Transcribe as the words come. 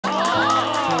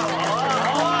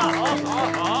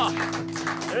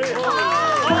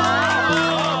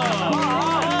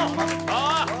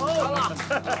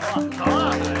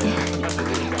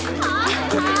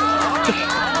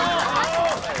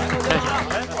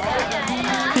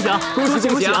喜啊！恭喜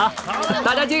恭喜啊！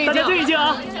大家静一静，大家静一静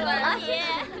啊！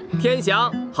天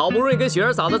祥好不容易跟雪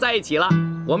儿嫂子在一起了，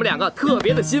我们两个特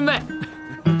别的欣慰。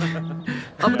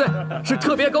啊，不对，是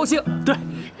特别高兴。对，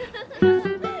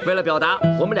为了表达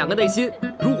我们两个内心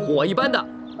如火一般的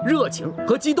热情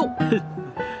和激动，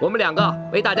我们两个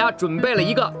为大家准备了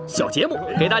一个小节目，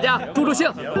给大家助助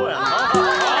兴。好，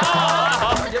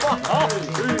节目好。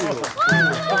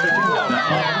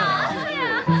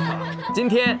今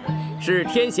天是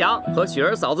天祥和雪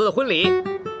儿嫂子的婚礼，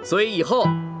所以以后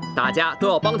大家都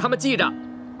要帮他们记着，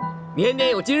年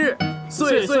年有今日，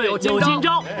岁岁有今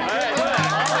朝。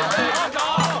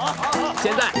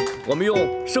现在我们用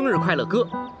生日快乐歌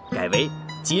改为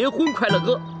结婚快乐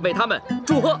歌，为他们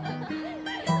祝贺。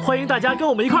欢迎大家跟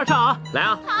我们一块唱啊！来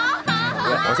啊！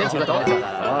我先起个头。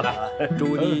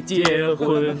祝你结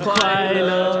婚快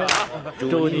乐，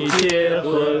祝你结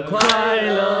婚快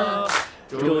乐，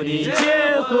祝你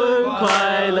结婚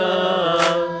快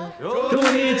乐，祝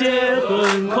你结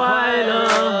婚快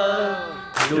乐，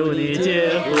祝你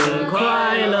结婚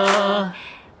快乐，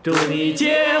祝你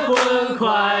结婚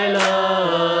快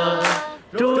乐，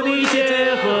祝你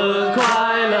结婚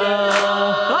快乐。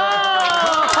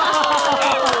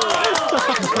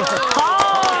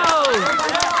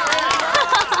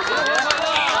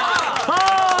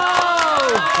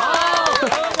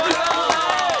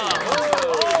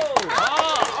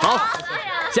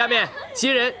下面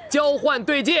新人交换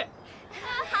对戒。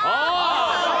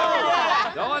好，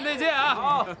交换对戒啊！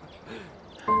好。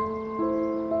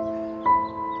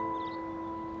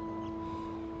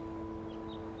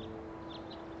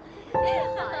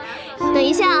等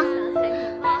一下啊！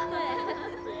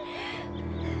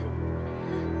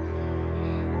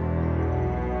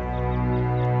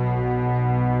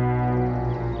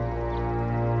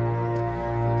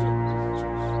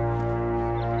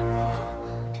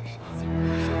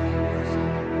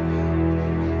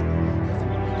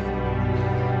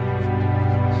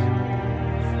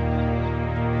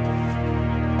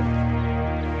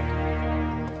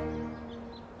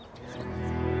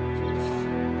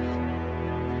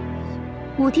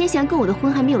武天祥跟我的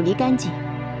婚还没有离干净，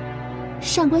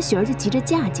上官雪儿就急着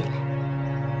嫁进来。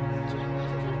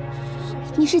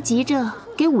你是急着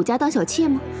给武家当小妾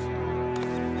吗？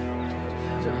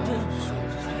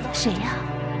谁呀？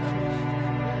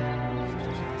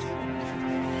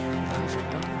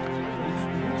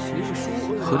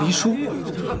和离书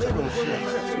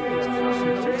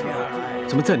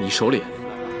怎么在你手里？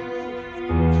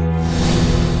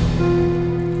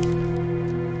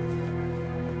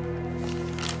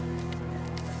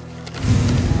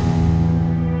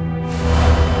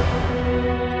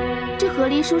和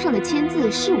离书上的签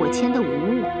字是我签的无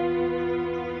误，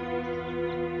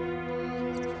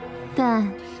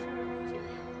但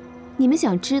你们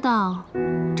想知道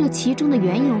这其中的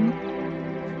缘由吗？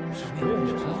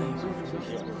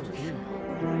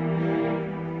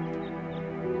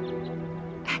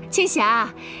青霞，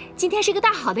今天是个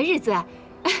大好的日子，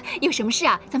有什么事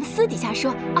啊，咱们私底下说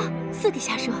啊，私底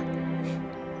下说。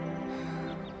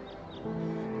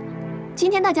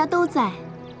今天大家都在。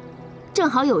正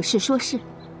好有事说事，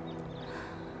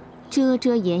遮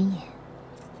遮掩掩，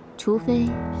除非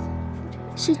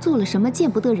是做了什么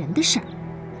见不得人的事儿。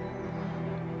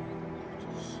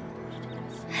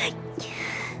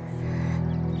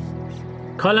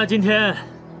看来今天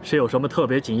是有什么特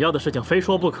别紧要的事情非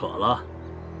说不可了，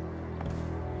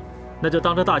那就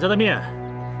当着大家的面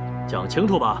讲清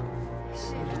楚吧。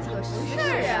是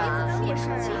啊，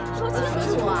说清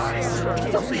楚啊！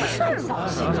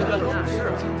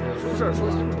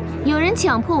有人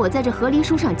强迫我在这和离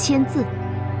书上签字，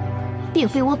并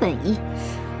非我本意。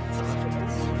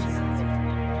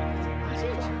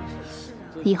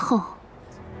以后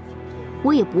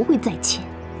我也不会再签。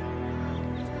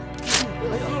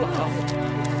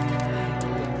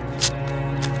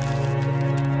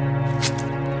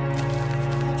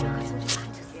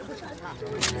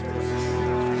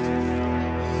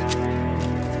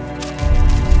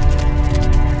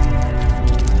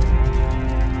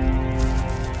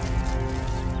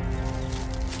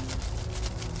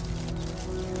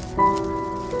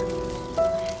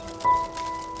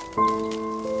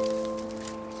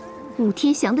武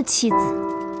天祥的妻子，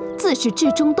自始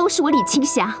至终都是我李青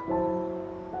霞。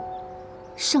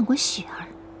上官雪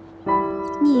儿，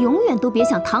你永远都别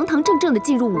想堂堂正正的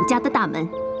进入武家的大门，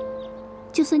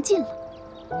就算进了，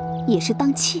也是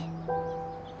当妾。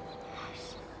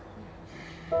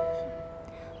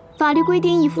法律规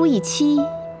定一夫一妻，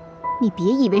你别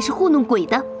以为是糊弄鬼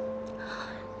的。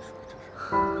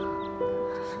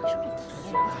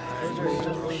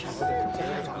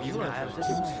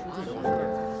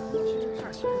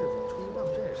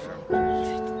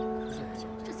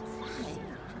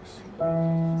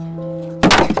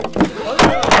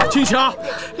青霞，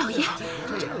老爷，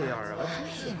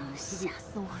吓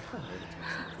死我了！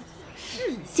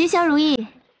吉祥如意，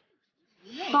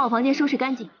把我房间收拾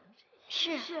干净。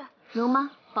是。容妈、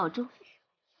宝珠，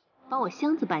把我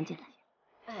箱子搬进来。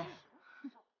哎。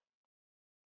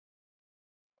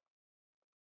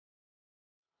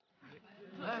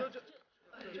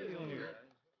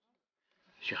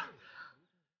 雪儿，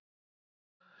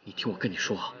你听我跟你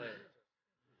说啊，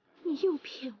你又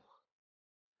骗我！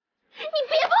你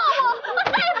别碰我！我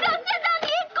再也不要见到你！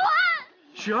滚！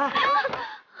雪儿，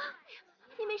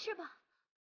你没事吧？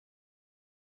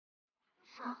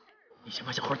你先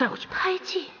把小花带回去。胎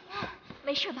记，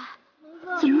没事吧？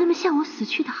怎么那么像我死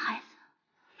去的孩子？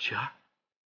雪儿，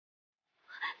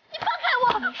你放开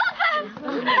我！放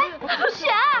开！雪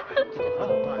儿。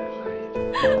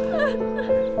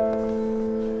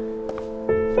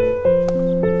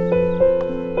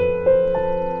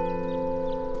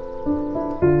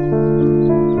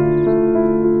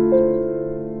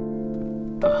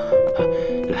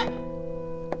 来，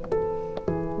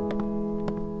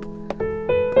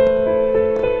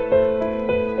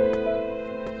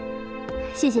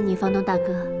谢谢你，房东大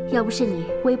哥。要不是你，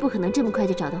我也不可能这么快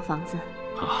就找到房子。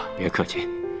啊，别客气，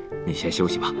你先休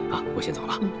息吧。啊，我先走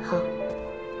了。好。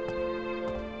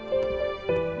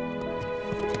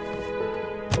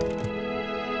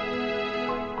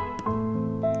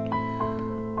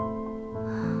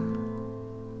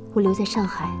我留在上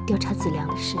海调查子良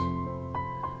的事。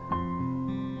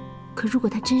 可如果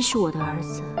他真是我的儿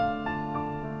子，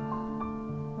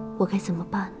我该怎么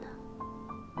办呢？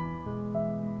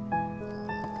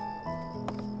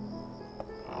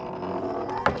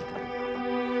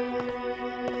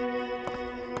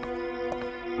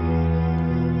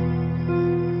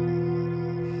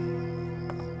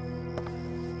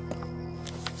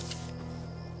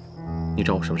你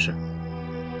找我什么事？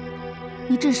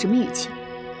你这是什么语气？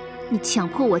你强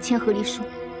迫我签和离书，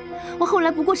我后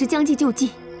来不过是将计就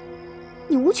计。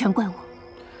 你无权怪我，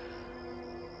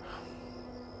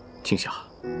青霞，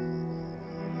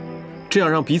这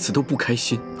样让彼此都不开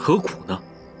心，何苦呢？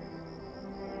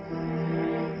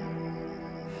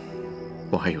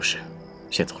我还有事，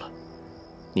先走了，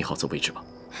你好自为之吧。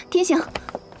天祥，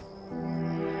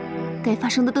该发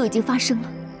生的都已经发生了，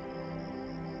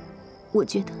我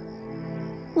觉得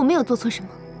我没有做错什么。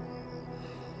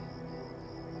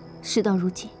事到如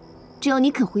今，只要你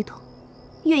肯回头，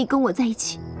愿意跟我在一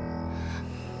起。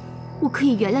 我可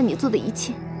以原谅你做的一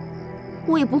切，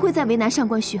我也不会再为难上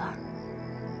官雪儿，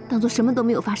当做什么都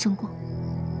没有发生过。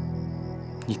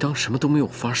你当什么都没有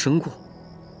发生过？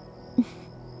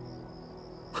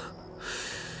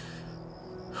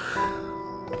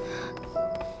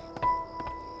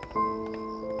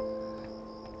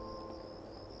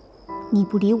你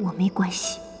不理我没关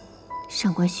系，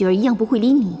上官雪儿一样不会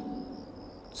理你。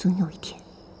总有一天，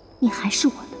你还是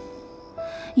我的，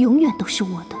永远都是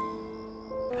我的。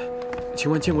 请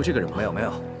问见过这个人吗？没有，没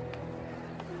有。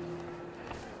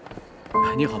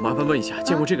你好，麻烦问一下，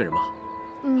见过这个人吗？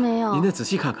没有。您再仔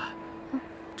细看看。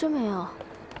真没有。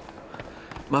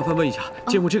麻烦问一下，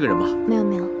见过这个人吗？没有，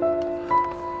没有。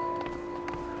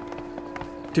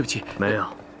对不起，没有。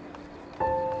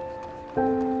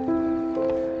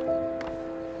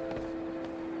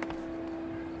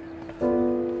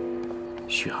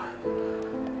雪儿，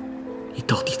你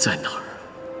到底在哪儿？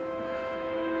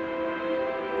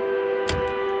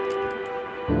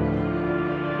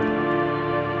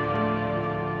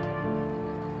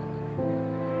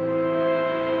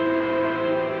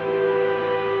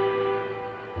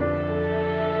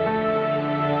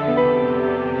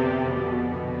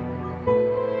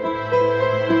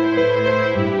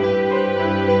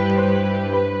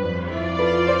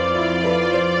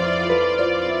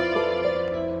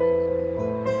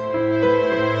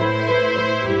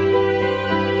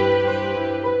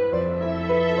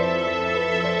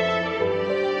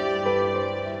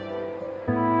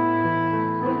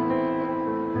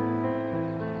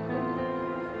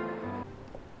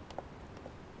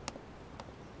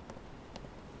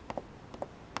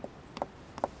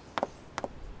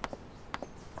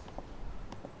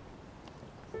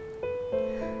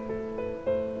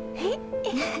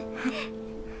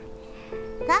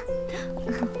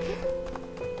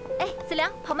 哎，子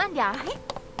良，跑慢点儿。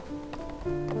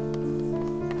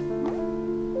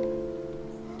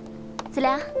子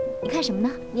良，你看什么呢？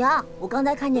娘，我刚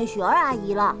才看见雪儿阿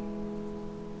姨了。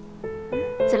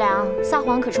子良，撒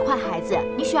谎可是坏孩子，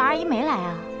你雪儿阿姨没来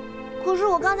啊？可是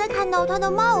我刚才看到她的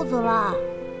帽子了。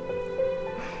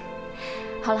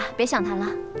好了，别想她了，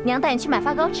娘带你去买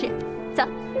发糕吃。走，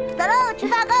走喽，吃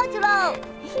发糕去喽。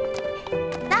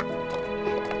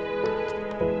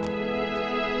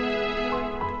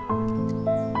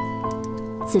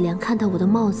子良看到我的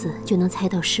帽子就能猜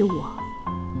到是我，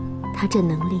他这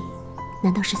能力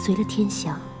难道是随了天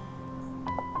祥？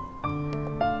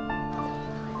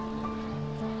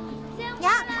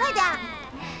娘，快点！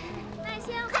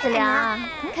子良，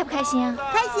开不开心啊？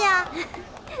开心啊！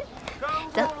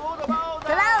走，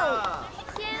走喽！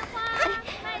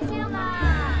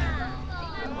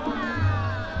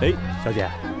哎，小姐，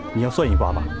你要算一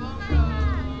卦吧？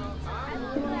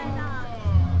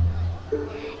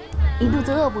你肚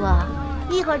子饿不饿？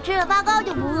一会儿吃了发糕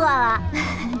就不饿了。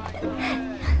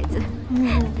孩子，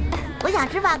我想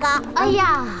吃发糕。哎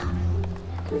呀，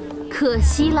可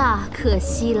惜了，可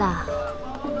惜了。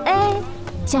哎，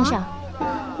先生，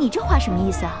你这话什么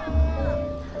意思啊？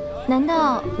难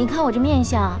道你看我这面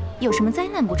相有什么灾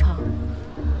难不成？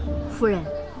夫人，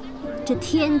这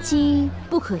天机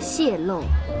不可泄露。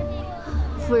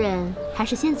夫人还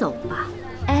是先走吧。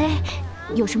哎，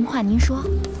有什么话您说。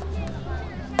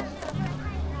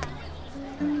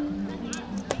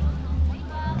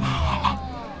来，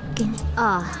给你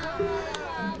啊，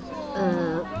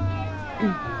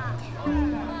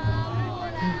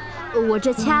我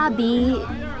这掐鼻，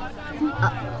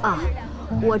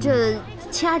我这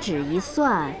掐指一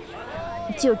算，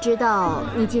就知道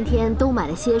你今天都买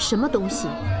了些什么东西。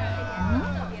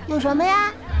有什么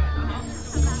呀？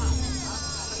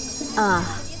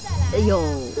有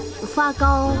发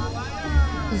糕、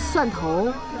蒜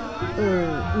头，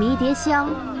迷迭香，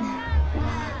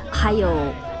还有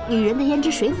女人的胭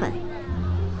脂水粉。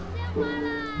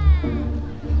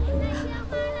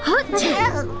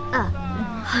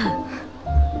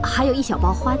还有一小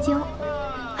包花椒。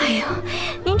哎呦，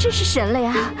您真是神了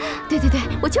呀！对，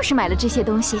我就是买了这些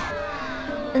东西。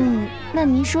那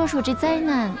您说说这灾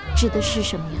难指的是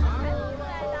什么呀？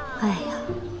哎呀，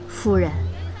夫人，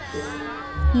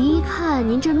一看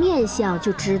您这面相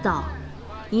就知道，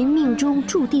您命中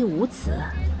注定无子。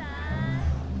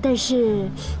但是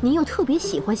您又特别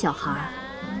喜欢小孩，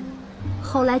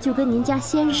后来就跟您家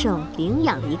先生领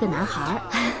养了一个男孩。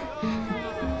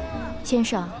先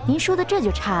生，您说的这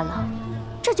就差了，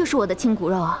这就是我的亲骨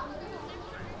肉啊，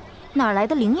哪来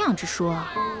的领养之说啊？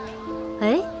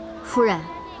哎，夫人，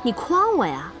你诓我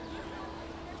呀？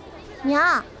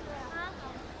娘，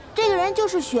这个人就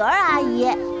是雪儿阿姨。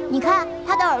你看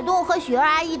她的耳洞和雪儿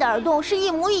阿姨的耳洞是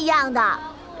一模一样的。哎，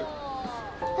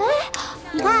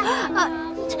你看，哎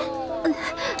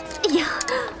呀，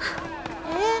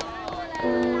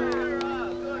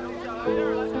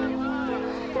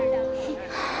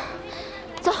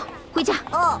走，回家。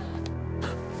哦，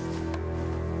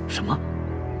什么？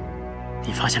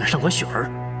你发现了上官雪儿？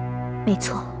没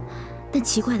错，但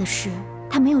奇怪的是，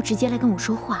他没有直接来跟我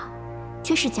说话，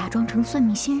却是假装成算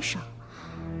命先生，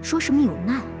说什么有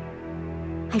难，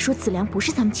还说子良不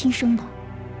是咱们亲生的。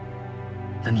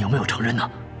那你有没有承认呢？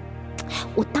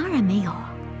我当然没有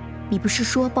啊！你不是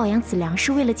说抱养子良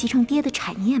是为了继承爹的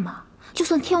产业吗？就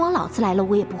算天王老子来了，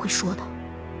我也不会说的。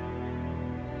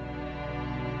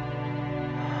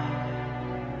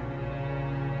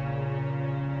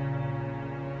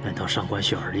难道上官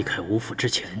雪儿离开吴府之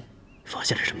前，发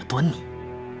现了什么端倪？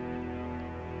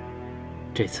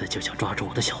这次就想抓住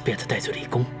我的小辫子戴罪立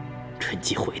功，趁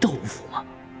机回到吴府吗？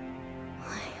哎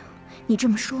呀，你这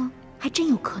么说还真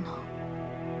有可能。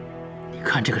你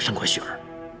看这个上官雪儿，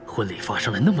婚礼发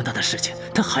生了那么大的事情，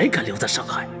她还敢留在上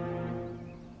海，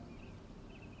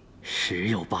十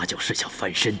有八九是想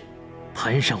翻身，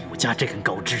攀上武家这根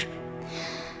高枝。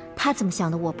他怎么想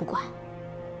的我不管，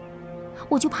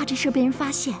我就怕这事被人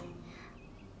发现，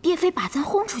别非把咱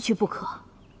轰出去不可。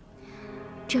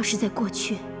这要是在过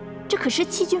去，这可是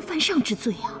欺君犯上之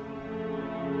罪啊！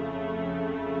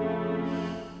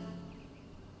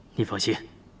你放心，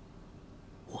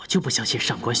我就不相信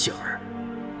上官雪儿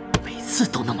每次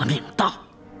都那么命大。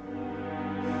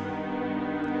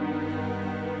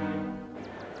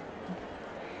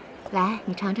来，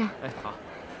你尝尝。哎，好，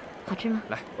好吃吗？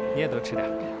来，你也多吃点。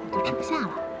我都吃不下了。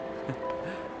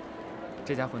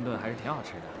这家馄饨还是挺好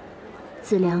吃的。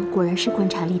子良果然是观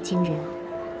察力惊人，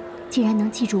竟然能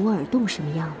记住我耳洞什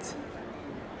么样子。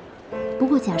不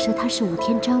过假设他是武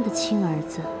天章的亲儿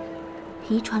子，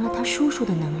遗传了他叔叔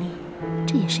的能力，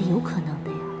这也是有可能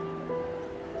的呀。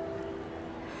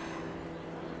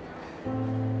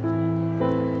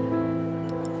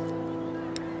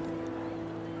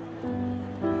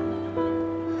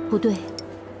不对，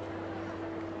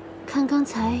看刚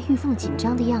才玉凤紧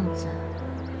张的样子，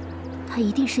他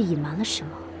一定是隐瞒了什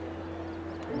么。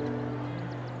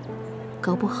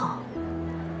搞不好，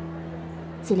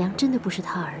子良真的不是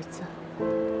他儿子。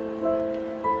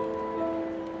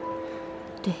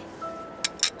对，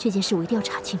这件事我一定要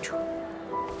查清楚。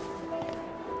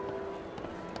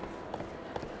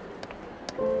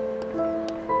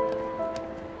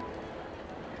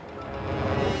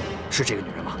是这个女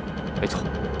人吗？没错，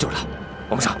就是她。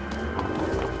我们上。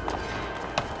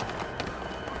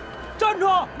站住！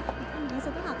颜色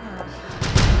多好看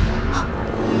啊！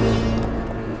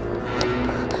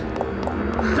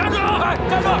站住！哎，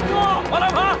站住！往哪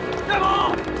跑？别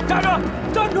跑！站住！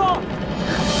站住！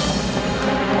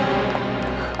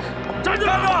站住！站住！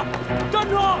站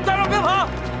住！站住！别跑！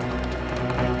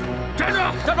站住！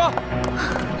站住！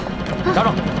站住！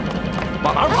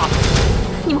往哪儿跑？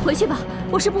你们回去吧，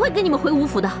我是不会跟你们回吴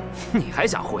府的。你还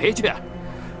想回去？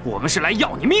我们是来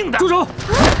要你命的！住手！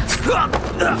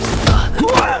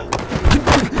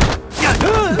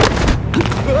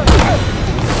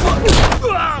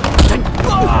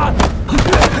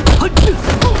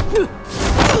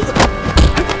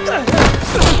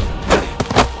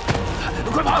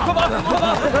快跑！快跑！快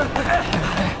跑！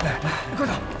快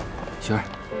走！雪儿，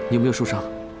你有没有受伤？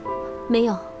没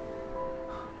有。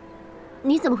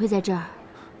你怎么会在这儿？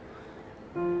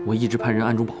我一直派人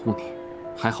暗中保护你，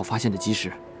还好发现的及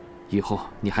时。以后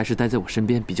你还是待在我身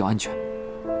边比较安全。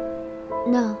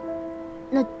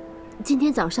那今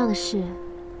天早上的事，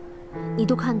你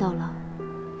都看到了。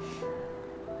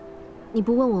你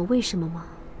不问我为什么吗？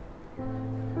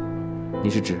你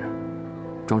是指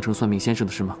装成算命先生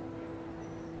的事吗？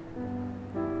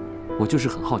我就是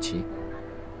很好奇。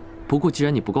不过既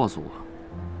然你不告诉我，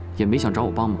也没想找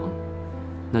我帮忙，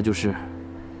那就是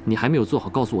你还没有做好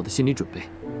告诉我的心理准备。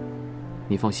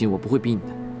你放心，我不会逼你的。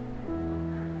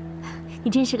你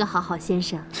真是个好先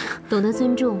生，懂得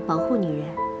尊重、保护女人。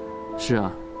是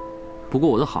啊，不过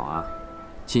我的好啊，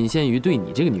仅限于对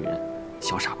你这个女人，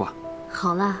小傻瓜。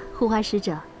好啦，护花使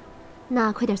者，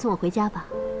那快点送我回家吧。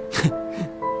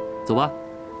走吧。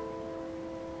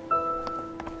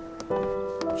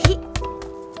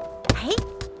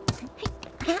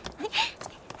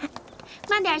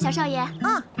慢点，小少爷。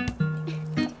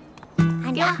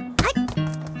看着。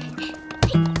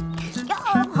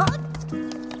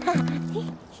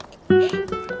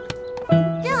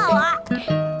真好玩。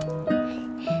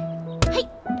嘿，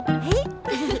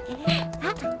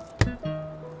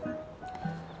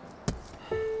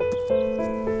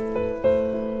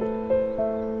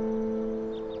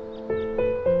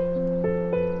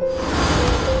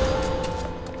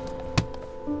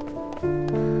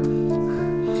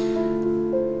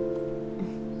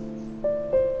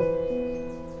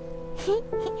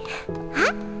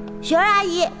雪儿阿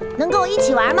姨，能跟我一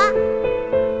起玩吗？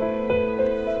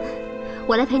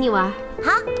我来陪你玩。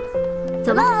好，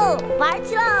走吧。玩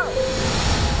去喽！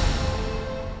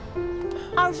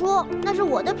二叔，那是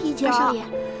我的皮球。二少爷，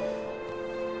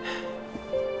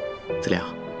子良，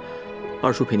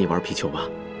二叔陪你玩皮球吧。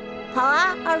好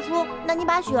啊，二叔，那你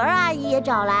把雪儿阿姨也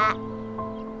找来。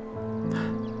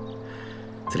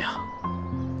子良，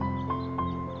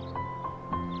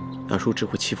二叔只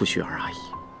会欺负雪儿阿姨，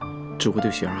只会对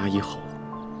雪儿阿姨吼，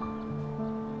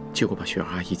结果把雪儿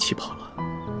阿姨气跑了。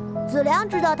子良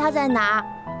知道他在哪儿。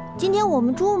今天我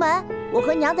们出门，我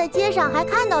和娘在街上还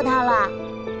看到他了。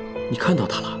你看到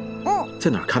他了？在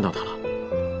哪儿看到他了？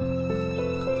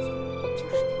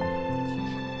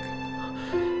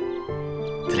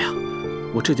子良，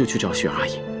我这就去找雪儿阿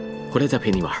姨，回来再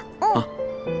陪你玩啊。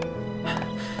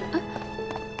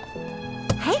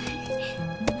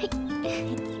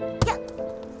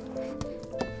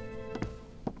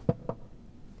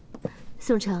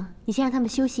宋城，你先让他们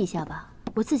休息一下吧，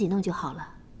我自己弄就好了。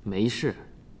没事，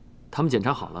他们检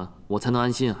查好了，我才能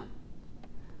安心啊。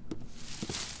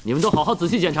你们都好好仔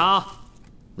细检查啊，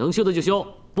能修的就修，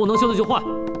不能修的就换，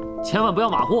千万不要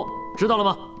马虎，知道了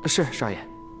吗？是，少爷。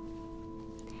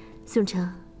宋城，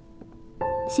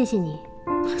谢谢你，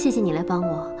谢谢你来帮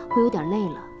我，我有点累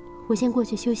了，我先过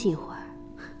去休息一会儿。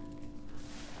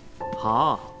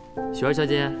好，雪儿小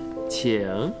姐，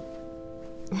请。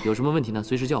有什么问题呢？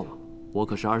随时叫我，我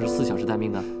可是24小时待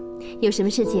命的。有什么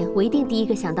事情，我一定第一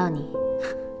个想到你。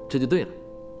这就对了。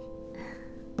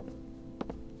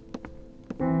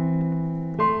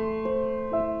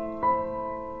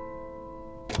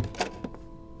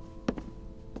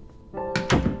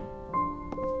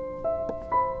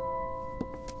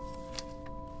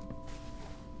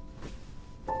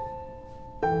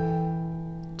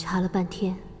查了半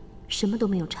天，什么都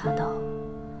没有查到。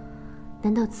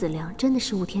难道子良真的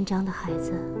是吴天章的孩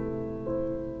子？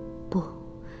不，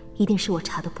一定是我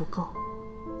查的不够，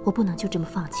我不能就这么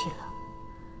放弃了。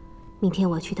明天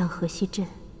我要去趟河西镇，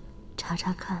查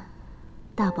查看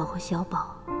大宝和小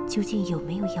宝究竟有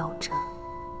没有夭折。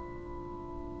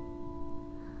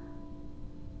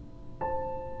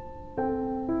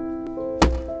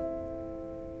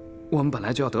我们本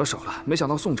来就要得手了，没想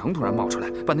到宋城突然冒出来，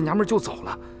把那娘们儿救走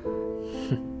了。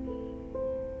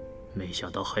没没想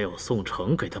到还有宋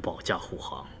城给他保驾护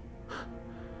航，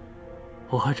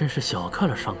我还真是小看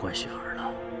了上官雪儿了。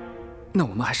那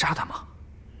我们还杀他吗？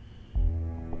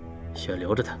先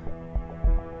留着他，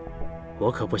我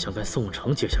可不想跟宋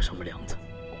城结下什么梁子。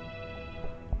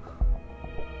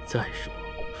再说，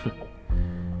哼，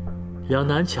两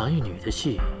男抢一女的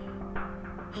戏，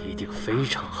一定非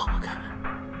常好看。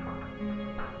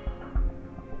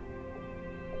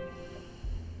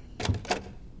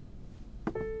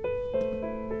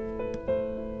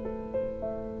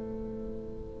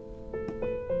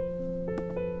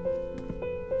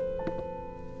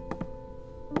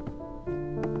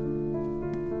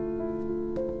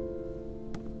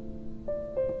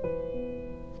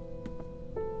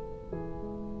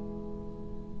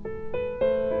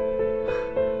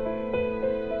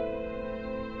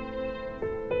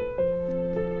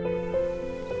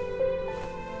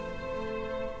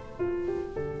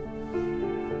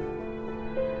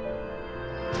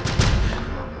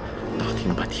听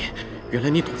了半天，原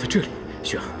来你躲在这里，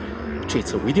雪儿，这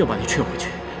次我一定要把你劝回去。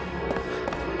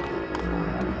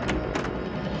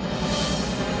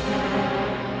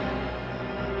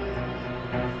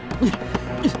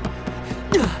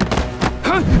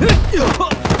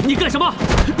你干什么？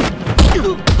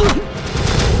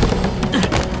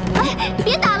哎，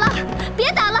别打了，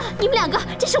别打了！你们两个，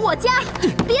这是我家，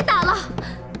别打了！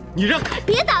你让开！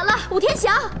别打了，武天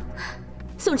祥，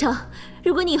宋城。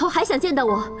如果你以后还想见到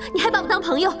我，你还把我当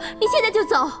朋友，你现在就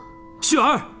走。雪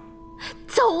儿，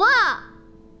走啊！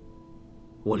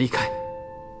我离开，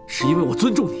是因为我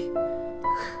尊重你。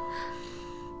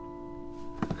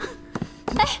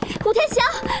哎，武天祥，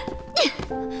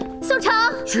宋城，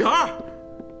雪儿，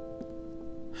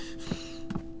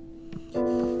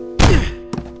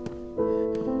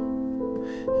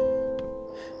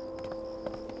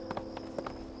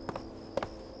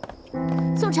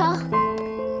宋城。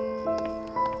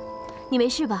你没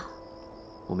事吧？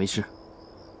我没事，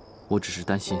我只是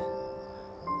担心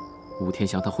武天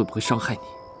祥他会不会伤害你。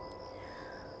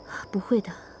不会的。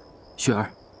雪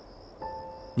儿，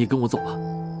你跟我走吧。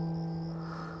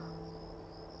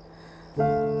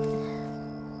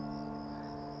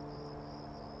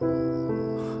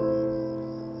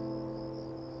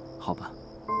好吧，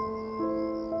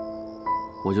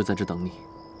我就在这等你。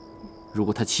如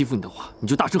果他欺负你的话，你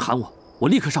就大声喊我，我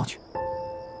立刻上去。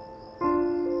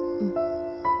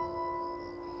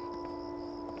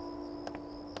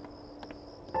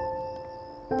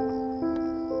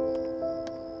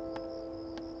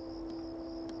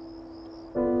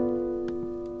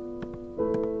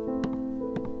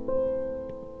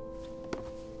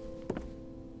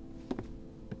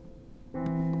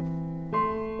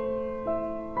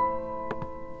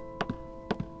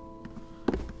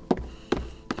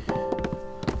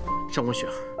上官雪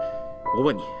儿，我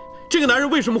问你，这个男人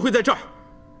为什么会在这儿？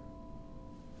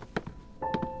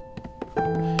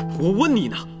我问你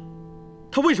呢，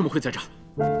他为什么会在这儿？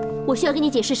我需要跟你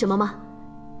解释什么吗？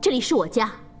这里是我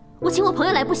家，我请我朋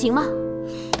友来不行吗？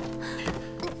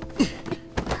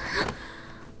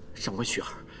上官雪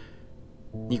儿，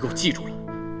你给我记住了，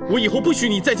我以后不许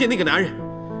你再见那个男人，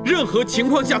任何情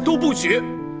况下都不许。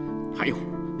还有，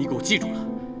你给我记住了，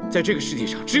在这个世界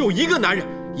上只有一个男人。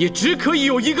也只可以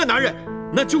有一个男人，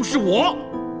那就是我。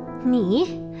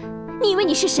你以为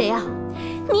你是谁啊？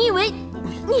你以为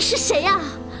你是谁啊？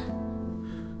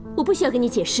我不需要跟你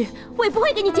解释，我也不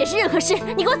会跟你解释任何事。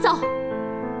你给我走！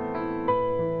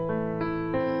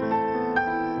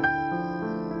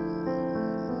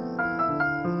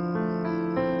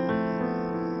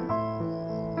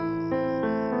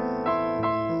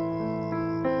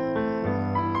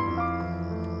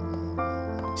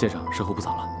先生，时候不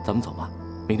早了，咱们走吧。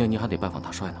明天您还得拜访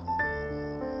大帅呢。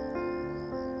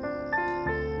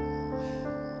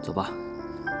走吧，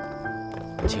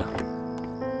请。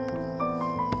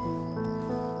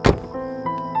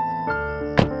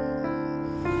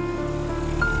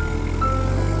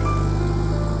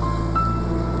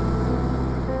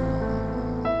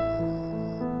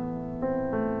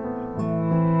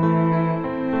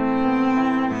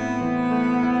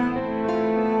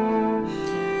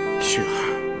雪儿。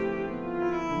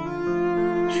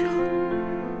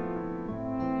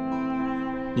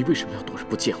你为什么要躲着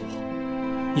不见我？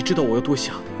你知道我有多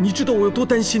想你，你知道我有多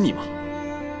担心你吗？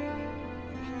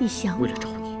你想我？为了找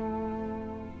你，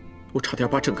我差点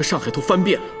把整个上海都翻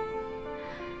遍了。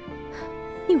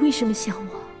你为什么想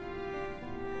我？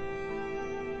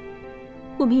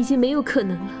我们已经没有可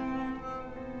能了，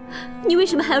你为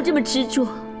什么还要这么执着？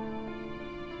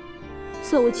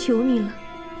算我求你了，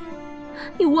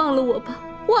你忘了我吧，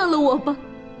忘了我吧。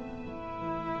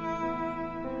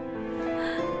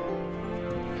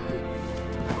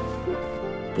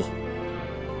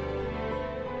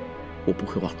我不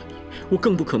会忘了你，我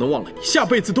更不可能忘了你，下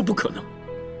辈子都不可能。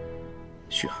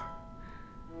雪儿，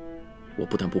我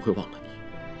不但不会忘了你，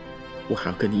我还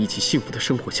要跟你一起幸福的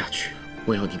生活下去。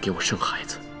我要你给我生孩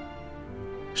子，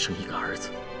生一个儿子，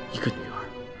一个女儿，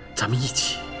咱们一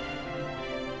起。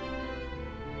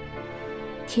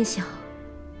天晓，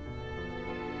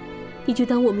你就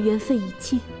当我们缘分已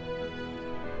尽，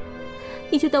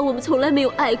你就当我们从来没有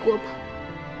爱过吧。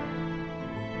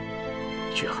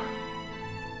雪儿，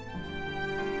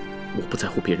我不在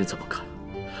乎别人怎么看，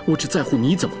我只在乎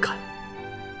你怎么看。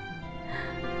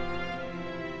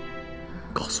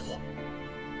告诉我，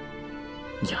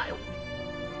你爱我，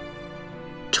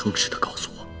诚实的告诉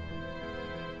我。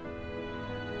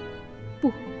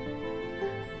不，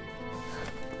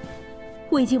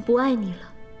我已经不爱你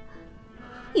了，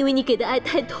因为你给的爱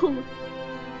太痛了，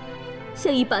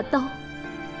像一把刀，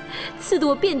刺得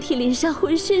我遍体鳞伤，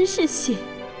浑身是血。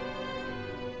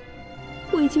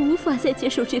我已经无法再接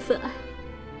受这份爱，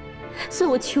算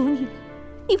我求你了，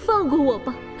你放过我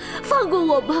吧，放过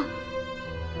我吧。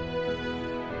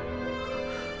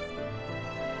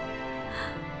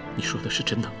你说的是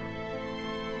真的吗？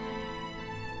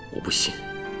我不信，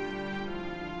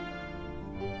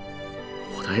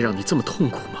我的爱让你这么痛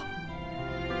苦吗？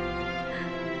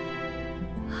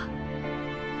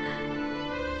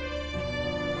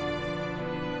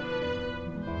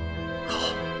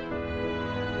好。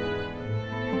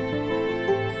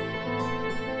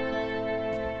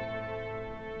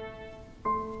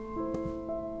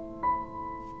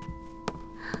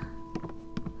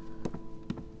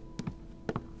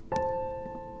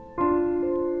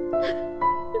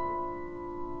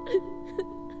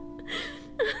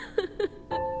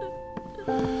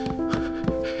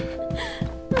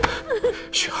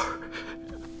雪儿，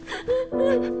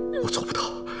我做不到，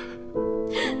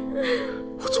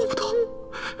我做不到，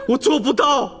我做不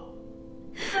到。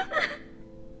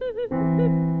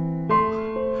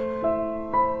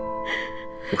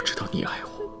我知道你爱我，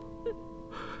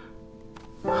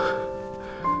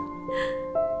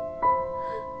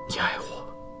你爱我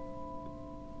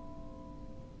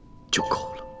就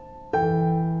够了。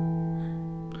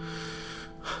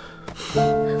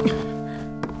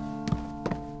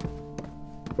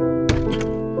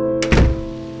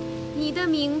你的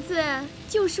名字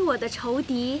就是我的仇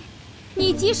敌，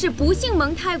你即使不姓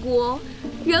蒙太国，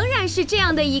仍然是这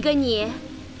样的一个你。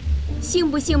姓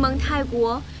不姓蒙太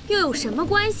国又有什么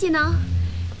关系呢？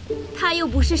他又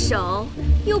不是手，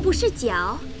又不是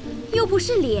脚，又不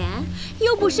是脸，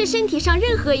又不是身体上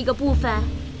任何一个部分，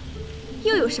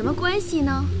又有什么关系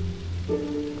呢？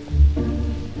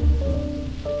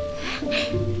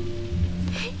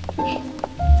哎，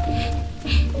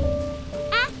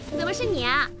怎么是你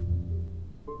啊？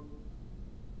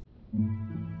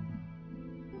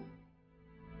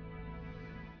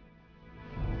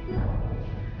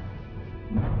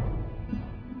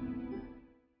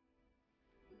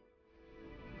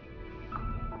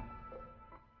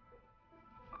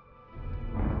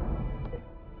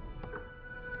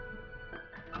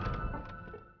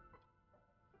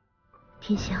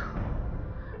天晓，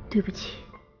对不起，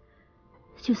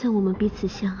就算我们彼此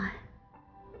相爱，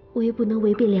我也不能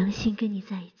违背良心跟你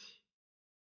在一起。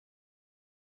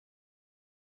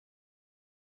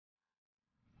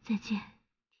再见。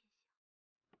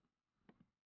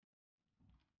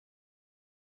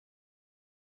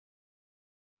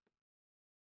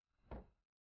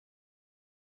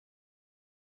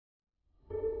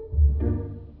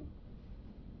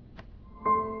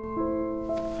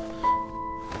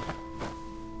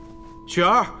雪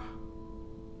儿，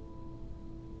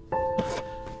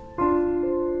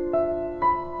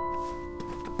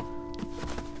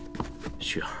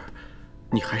雪儿，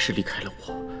你还是离开了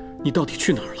我，你到底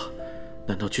去哪儿了？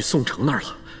难道去宋城那儿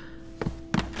了？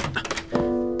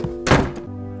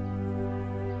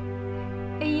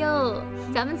哎呦，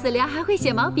咱们子良还会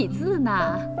写毛笔字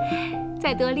呢，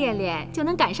再多练练就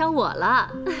能赶上我了。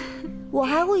我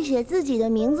还会写自己的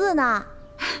名字呢。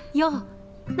哟，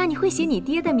那你会写你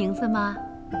爹的名字吗？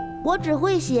我只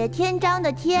会写天章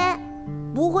的天，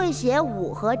不会写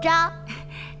武和章。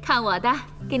看我的，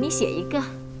给你写一个。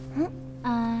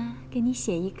给你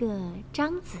写一个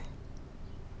章字。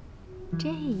这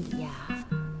样。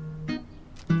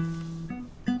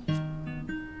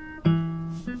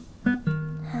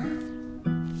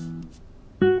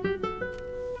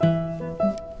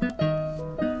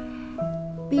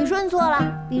笔顺错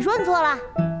了，笔顺错了。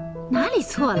哪里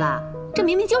错了？这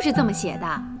明明就是这么写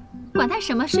的，管它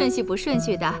什么顺序不顺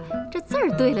序的，这字儿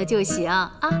对了就行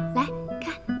啊！来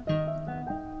看，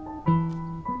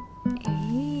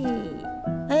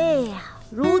哎呀，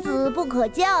孺子不可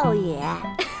教也。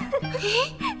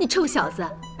你臭小子！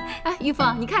哎，玉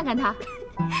凤，你看看他。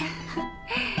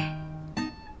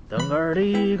噔儿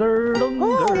哩个儿噔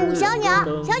哦，小鸟，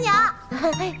小鸟。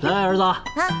来，儿子，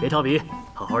别调皮，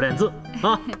好好练字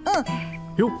啊。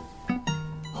哟，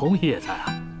红姨也在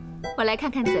啊。我来看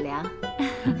看子良。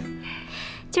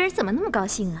今儿怎么那么高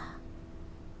兴啊？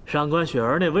上官雪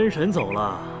儿那瘟神走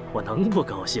了，我能不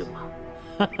高兴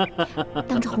吗？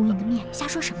当着红姨的面瞎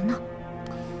说什么呢？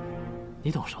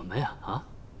你懂什么呀？啊，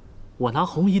我拿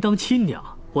红姨当亲娘，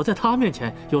我在她面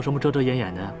前有什么遮遮掩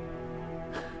掩的呀？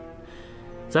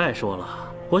再说了，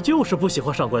我就是不喜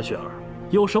欢上官雪儿，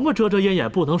有什么遮遮掩掩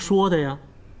不能说的呀？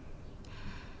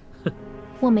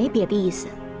我没别的意思，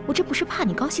我这不是怕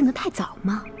你高兴得太早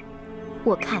吗？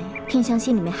我看呀，天香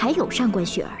心里面还有上官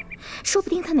雪儿，说不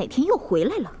定她哪天又回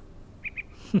来了。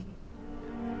哼，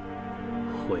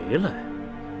回来？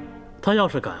她要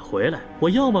是敢回来，我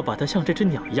要么把她像这只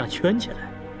鸟一样圈起来，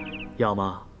要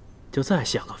么就再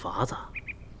想个法子，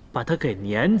把她给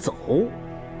撵走。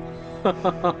哈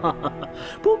哈哈哈哈！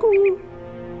不顾，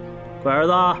乖儿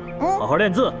子，好好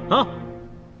练字啊！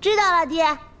知道了，爹，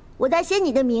我在写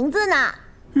你的名字呢。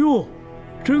哟，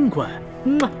真乖，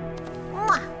哈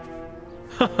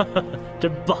哈哈，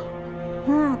真棒。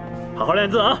好好练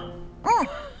字啊。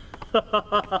哈哈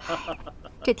哈哈哈！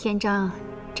这天章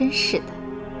真是的。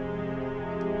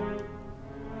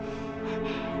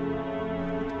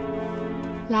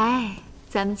来，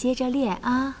咱们接着练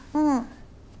啊。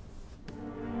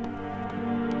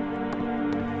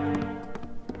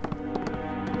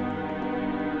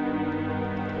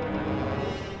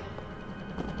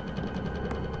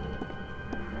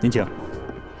您请，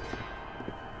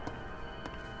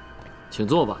请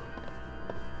坐吧。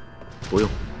不用，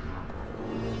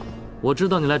我知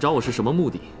道你来找我是什么目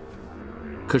的，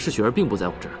可是雪儿并不在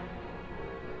我这儿。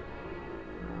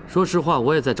说实话，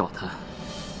我也在找她，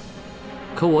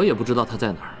可我也不知道她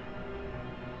在哪儿。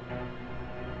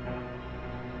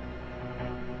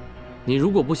你如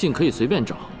果不信，可以随便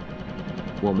找，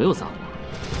我没有撒谎，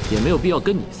也没有必要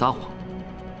跟你撒谎。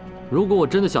如果我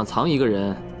真的想藏一个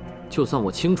人，就算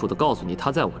我清楚地告诉你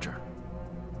他在我这儿，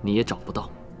你也找不到。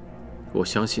我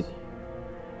相信你。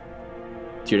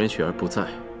既然雪儿不在，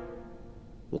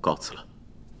我告辞了。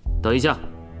等一下，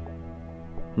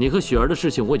你和雪儿的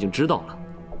事情我已经知道了。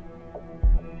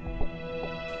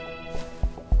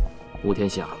吴天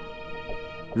霞，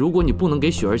如果你不能给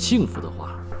雪儿幸福的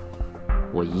话，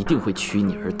我一定会取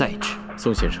你而代之。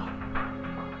宋先生，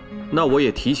那我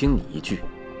也提醒你一句，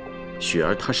雪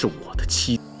儿她是我的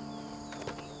妻子。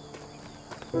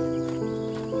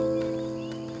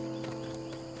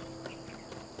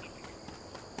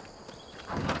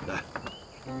来，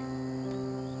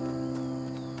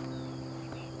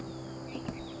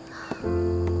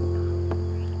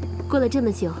过了这么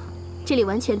久，这里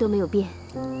完全都没有变，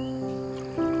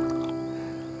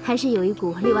还是有一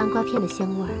股六安瓜片的香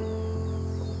味儿。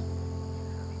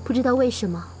不知道为什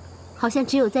么，好像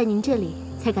只有在您这里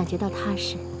才感觉到踏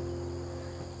实。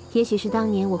也许是当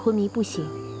年我昏迷不醒，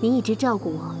您一直照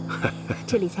顾我，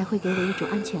这里才会给我一种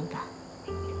安全感。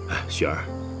哎，雪儿，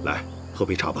来喝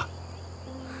杯茶吧。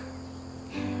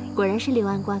果然是六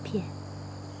安瓜片。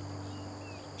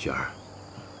雪儿，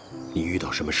你遇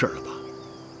到什么事儿了吧？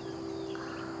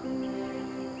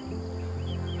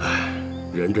哎，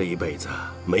人这一辈子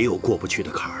没有过不去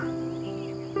的坎儿，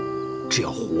只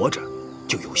要活着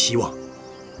就有希望。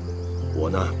我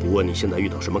呢，不问你现在遇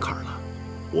到什么坎儿了，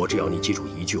我只要你记住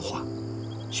一句话：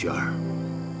雪儿，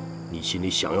你心里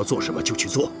想要做什么就去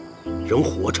做。人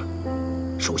活着，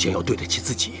首先要对得起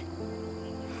自己。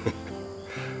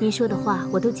您说的话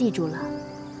我都记住了，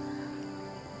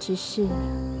只是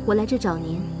我来这找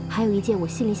您，还有一件我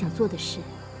心里想做的事。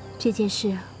这件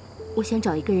事，我想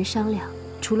找一个人商量，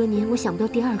除了您，我想不到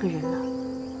第二个人了。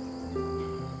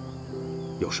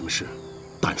有什么事，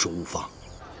但说无妨。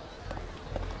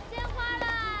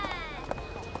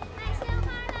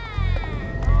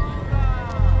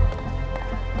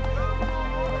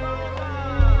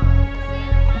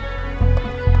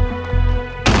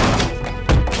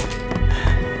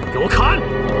给我砍！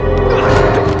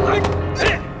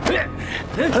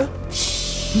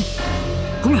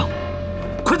公明，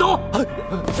快走！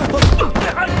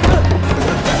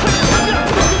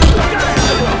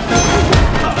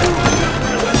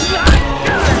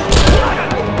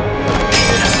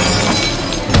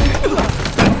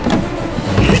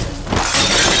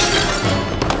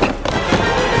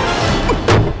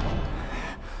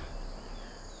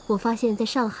我发现在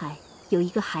上海有一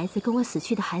个孩子跟我死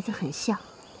去的孩子很像。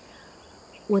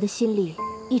我的心里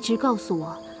一直告诉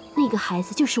我，那个孩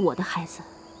子就是我的孩子。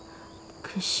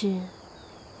可是，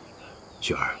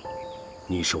雪儿，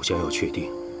你首先要确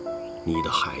定，你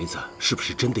的孩子是不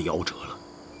是真的夭折了？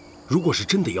如果是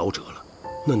真的夭折了，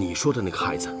那你说的那个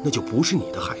孩子，那就不是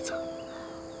你的孩子。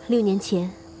6年前，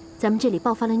咱们这里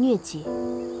爆发了疟疾，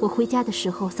我回家的时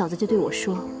候，嫂子就对我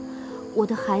说，我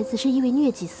的孩子是因为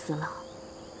疟疾死了。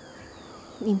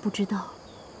您不知道，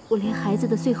我连孩子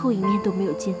的最后一面都没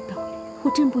有见到，我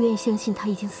真不愿意相信他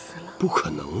已经死了。不可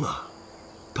能啊！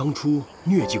当初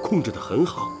疟疾控制得很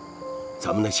好，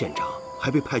咱们的县长还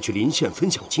被派去邻县分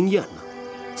享经验呢。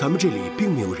咱们这里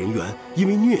并没有人员因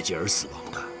为疟疾而死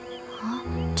亡的。啊，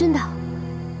真的？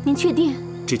您确定？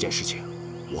这件事情，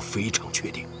我非常确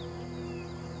定。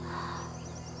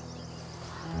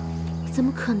怎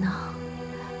么可能？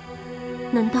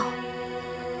难道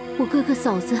我哥哥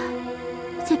嫂子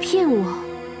在骗我？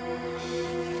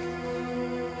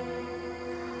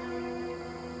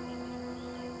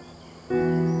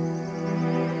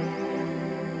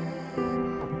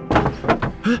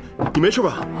哎，你没事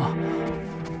吧？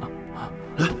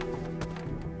来。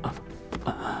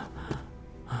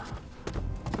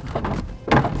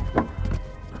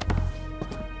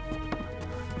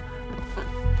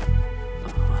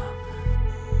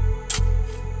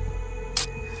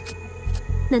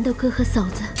难道哥和嫂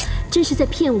子真是在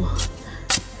骗我？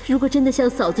如果真的像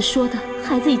嫂子说的，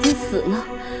孩子已经死了，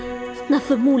那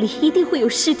坟墓里一定会有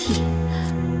尸体。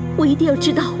我一定要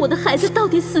知道我的孩子到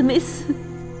底死没死。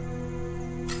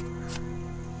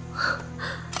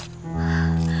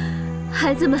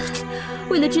孩子们，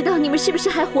为了知道你们是不是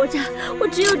还活着，我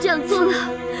只有这样做了。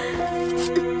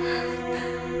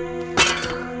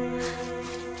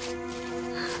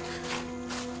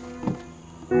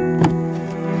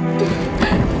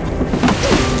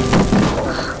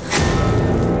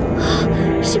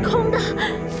是空的。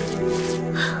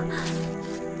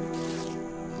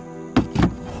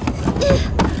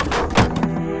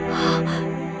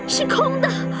是空的。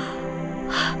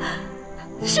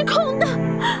是空的。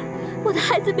我的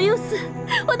孩子没有死，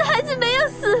我的孩子没有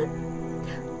死。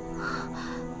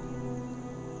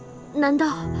难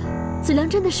道子良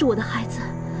真的是我的孩子？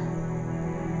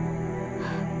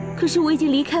可是我已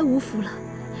经离开吴府了，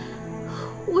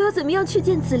我要怎么样去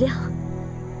见子良？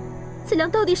子良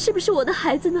到底是不是我的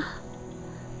孩子呢？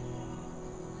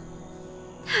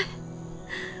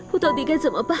我到底该怎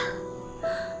么办？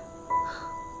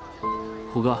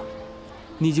虎哥，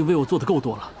你已经为我做的够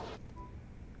多了。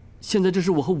现在这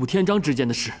是我和武天章之间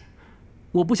的事，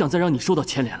我不想再让你受到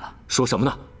牵连了。说什么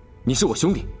呢？你是我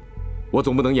兄弟，我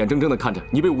总不能眼睁睁地看着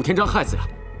你被武天章害死呀！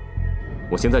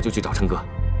我现在就去找成哥，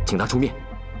请他出面。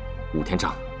武天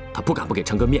章他不敢不给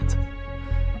成哥面子。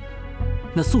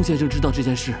那宋先生知道这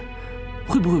件事，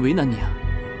会不会为难你啊？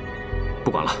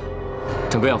不管了，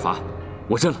成哥要罚，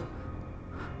我认了。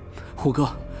虎哥，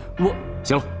我……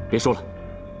行了，别说了，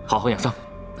好好养伤。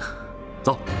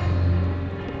走。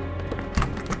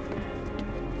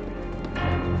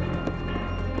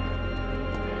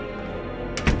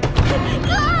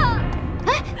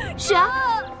雪儿，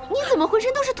你怎么浑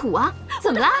身都是土啊？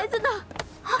怎么了？孩子呢？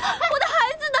我的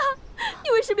孩子呢？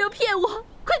你为什么要骗我？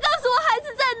快告诉我孩子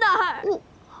在哪儿！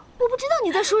我不知道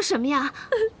你在说什么呀。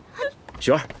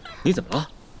雪儿，你怎么了？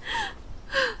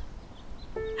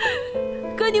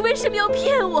哥，你为什么要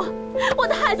骗我？我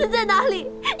的孩子在哪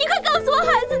里？你快告诉我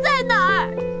孩子在哪儿！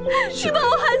你把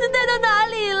我孩子带到哪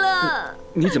里了？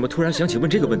你怎么突然想起问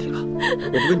这个问题了？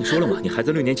我不跟你说了吗？你孩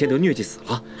子6年前得疟疾死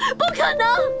了。不可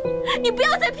能！你不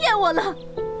要再骗我了！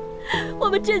我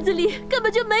们镇子里根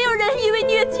本就没有人因为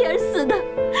疟疾而死的。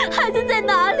孩子在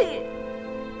哪里？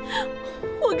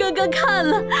我刚刚看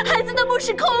了，孩子的墓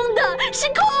是空的，是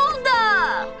空的。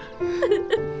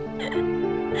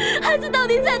孩子到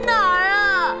底在哪儿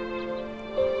啊？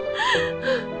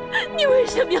你为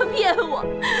什么要骗我？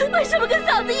为什么跟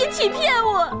嫂子一起骗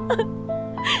我？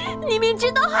你明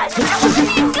知道孩子在我的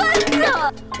命根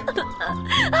子，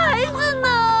孩子呢？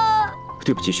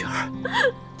对不起，雪儿，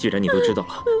既然你都知道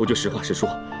了，我就实话实说，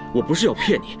我不是要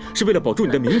骗你，是为了保住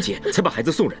你的名节才把孩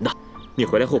子送人的。你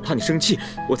回来后怕你生气，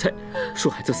我才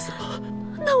说孩子死了。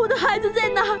那我的孩子在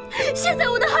哪？现在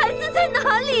我的孩子在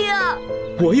哪里呀？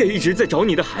我也一直在找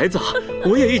你的孩子，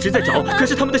我也一直在找，可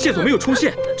是他们的线索没有出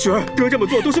现。雪儿，哥这么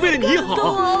做都是为了你好。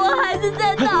我孩子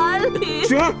在哪里？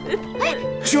雪儿，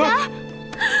雪儿，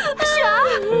雪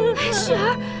儿，雪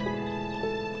儿。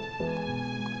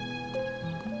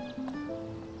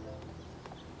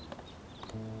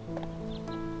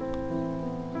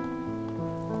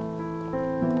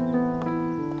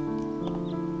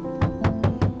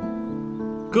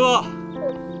哥，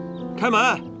开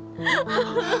门！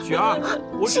雪儿，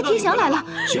我是天祥来了，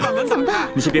雪儿，怎么办？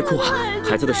你先别哭啊，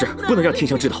孩子的事不能让天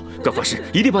祥知道。哥发誓，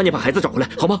一定帮你把孩子找回来，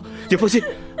好吗？你放心。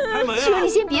开门呀！雪儿，你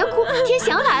先别哭，天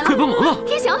祥来了，快帮忙啊！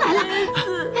天祥来了！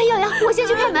哎，瑶瑶，我先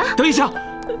去开门。等一下，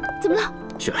怎么了？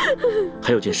雪儿，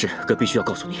还有件事，哥必须要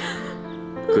告诉你。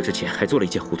哥之前还做了一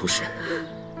件糊涂事，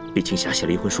逼青霞写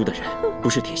离婚书的人不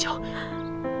是天祥，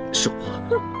是我。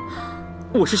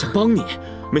我是想帮你，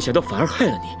没想到反而害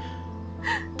了你。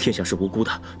天祥是无辜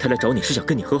的，他来找你是想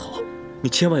跟你和好，你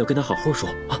千万要跟他好好说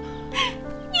啊！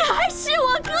你还是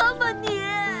我哥吗你？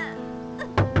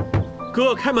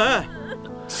哥，开门！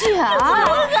雪儿，还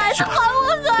我孩子，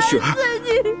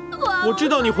你我知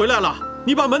道你回来了，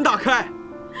你把门打开。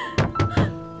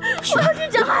我要去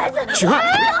找孩子。雪儿，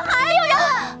还有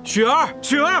呀！雪儿，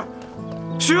雪儿，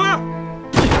雪儿！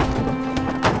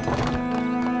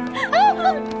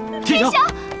天祥，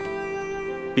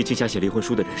逼青霞写离婚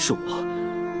书的人是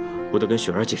我都跟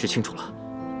雪儿解释清楚了，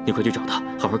你快去找她，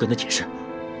好好跟她解释。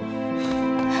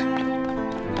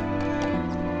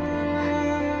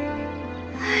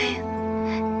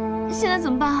现在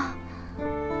怎么办？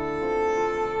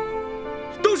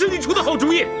都是你出的好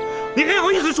主意，你还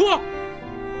好意思说？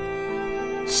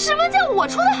什么叫我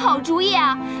出的好主意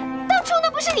啊？当初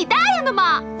那不是你答应的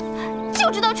吗？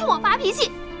就知道冲我发脾气，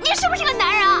你是不是个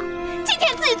男人啊？今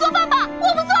天自己做饭吧，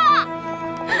我不做了。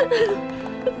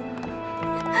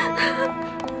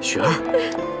雪儿，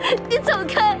你走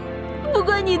开，不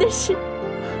关你的事。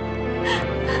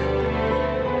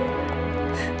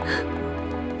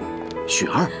雪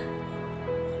儿，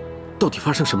到底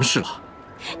发生什么事了？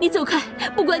你走开，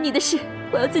不关你的事，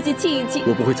我要自己静一静。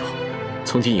我不会走，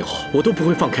从今以后我都不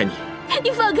会放开你。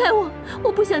你放开我，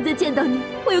我不想再见到你，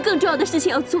我有更重要的事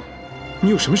情要做。你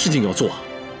有什么事情要做啊？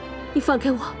你放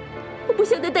开我，我不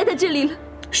想再待在这里了。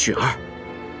雪儿，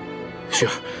雪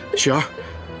儿，雪儿，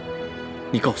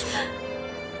你告诉我，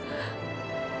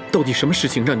到底什么事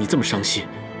情让你这么伤心？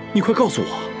你快告诉我。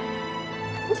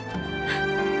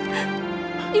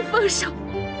你放手，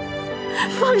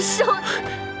放手！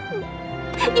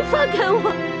你放开我，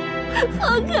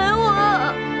放开我，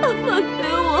放开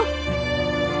我，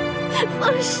放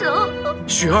手！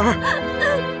雪儿，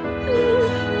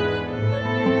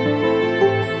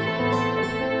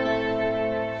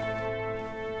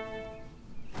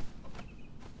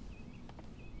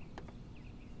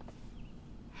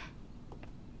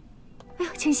哎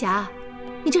呦，青霞，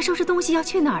你这收拾东西要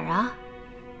去哪儿啊？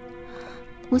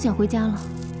我想回家了。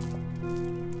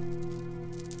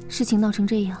事情闹成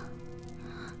这样，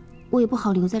我也不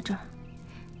好留在这儿。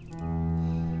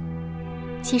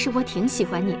其实我挺喜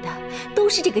欢你的，都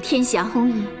是这个天祥。红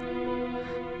姨，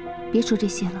别说这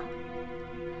些了。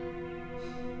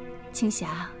青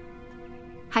霞，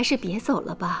还是别走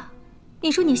了吧。你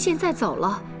说你现在走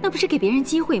了，那不是给别人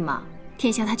机会吗？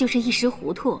天祥他就是一时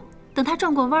糊涂，等他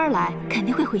转过弯来，肯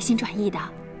定会回心转意的。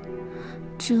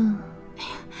这，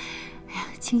哎呀，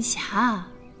青霞。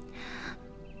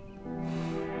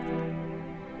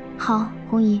好，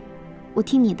红姨，我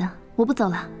听你的，我不走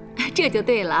了。这就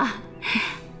对了。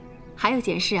还有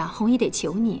件事啊，红姨得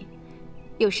求你，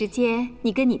有时间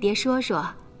你跟你爹说说，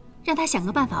让他想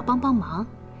个办法帮帮忙。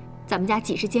咱们家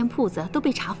几十间铺子都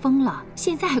被查封了，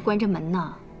现在还关着门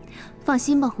呢。放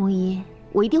心吧，红姨，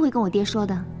我一定会跟我爹说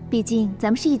的，毕竟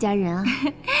咱们是一家人啊。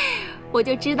我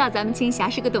就知道咱们青霞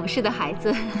是个懂事的孩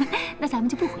子，那咱们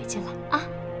就不回去了啊。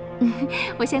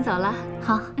我先走了。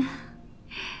好。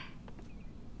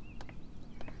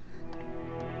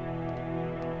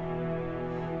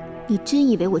你真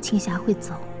以为我青霞会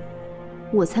走？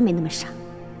我才没那么傻。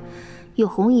有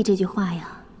红姨这句话呀，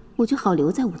我就好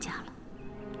留在吴家了。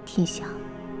天祥，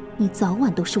你早晚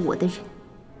都是我的人。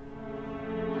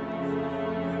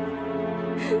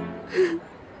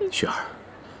雪儿，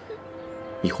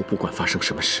以后不管发生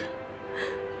什么事，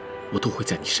我都会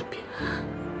在你身边。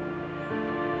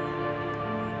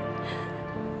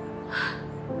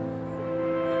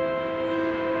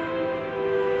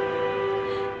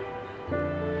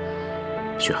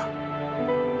雪儿，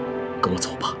跟我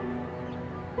走吧。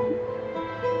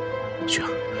雪儿，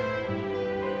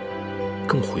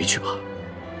跟我回去吧。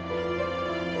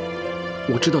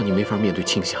我知道你没法面对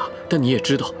青霞，但你也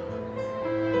知道，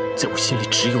在我心里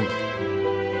只有你。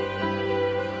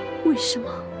为什么？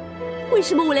为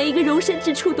什么我连一个容身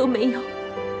之处都没有？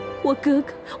我哥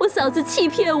哥，我嫂子欺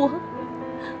骗我，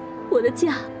我的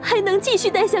家还能继续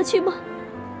待下去吗？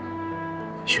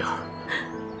雪儿，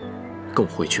跟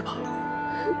我回去吧。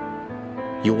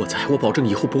有我在，我保证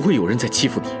以后不会有人再欺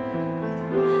负你。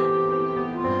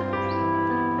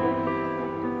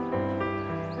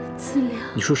资良，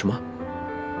你说什么？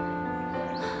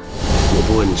我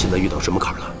不问你现在遇到什么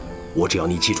坎了，我只要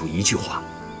你记住一句话，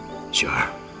雪儿，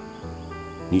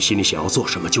你心里想要做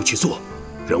什么就去做。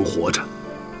人活着，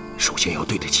首先要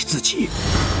对得起自己。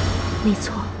没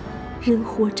错，人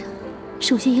活着，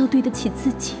首先要对得起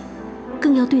自己，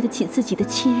更要对得起自己的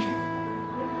亲人。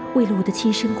为了我的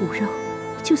亲生骨肉，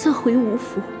就算回吴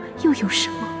府又有什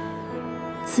么？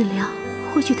子良，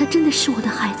或许他真的是我的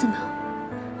孩子呢。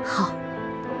好，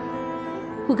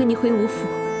我跟你回吴府。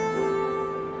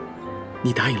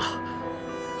你答应了？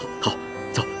好，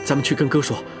走，咱们去跟哥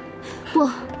说。不。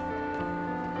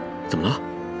怎么了？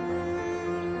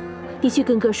你去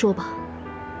跟哥说吧，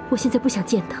我现在不想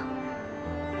见他。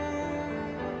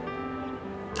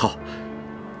好，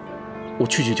我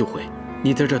去就回，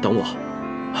你在这儿等我。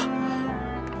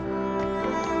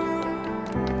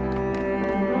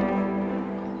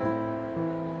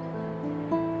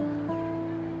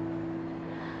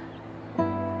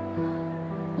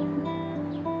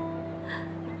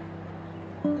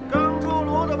刚出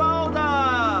炉的包子，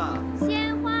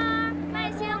鲜花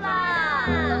卖鲜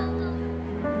啦！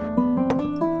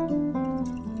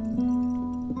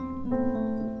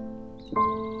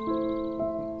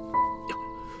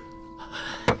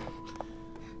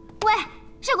喂，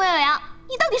上官耀阳，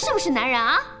你到底是不是男人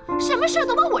啊？什么事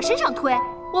都往我身上推，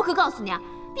我可告诉你啊，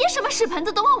别什么屎盆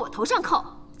子都往我头上扣，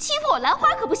欺负我兰花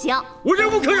可不行。我忍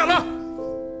无可忍了，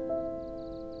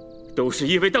都是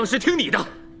因为当时听你的，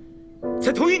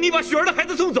才同意你把雪儿的孩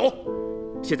子送走。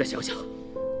现在想想，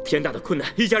天大的困难，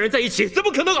一家人在一起怎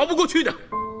么可能熬不过去呢？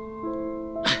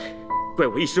哎，怪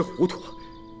我一时糊涂，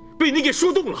被你给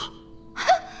说动了。哼，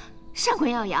上官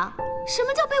耀阳，什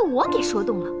么叫被我给说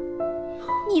动了？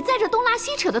你在这东拉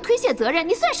西扯的推卸责任，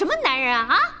你算什么男人啊？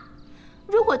啊！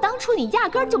如果当初你压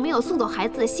根儿就没有送走孩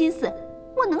子的心思，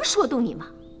我能说动你吗？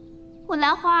我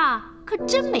兰花啊，可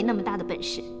真没那么大的本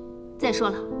事。再说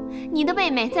了，你的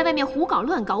妹妹在外面胡搞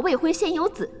乱搞，未婚先有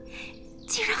子，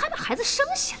竟然还把孩子生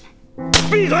下来。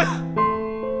闭嘴！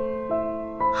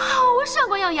好，上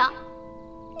官耀阳，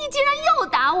你竟然又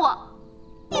打我！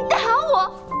你打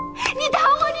我！你打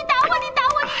我！你打我！你打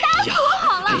我！你打死我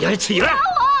好了！哎呀，起来！打我！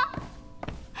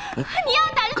你要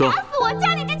打就打死我，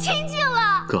家里就清静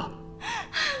了。哥，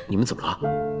你们怎么了？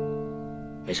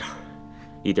没事，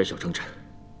一点小争执。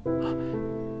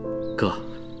哥，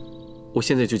我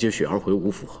现在就接雪儿回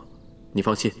吴府，你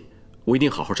放心，我一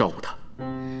定好好照顾她。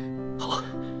好，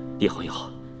一好一好。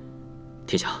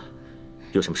天祥，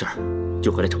有什么事儿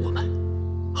就回来找我们。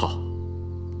好。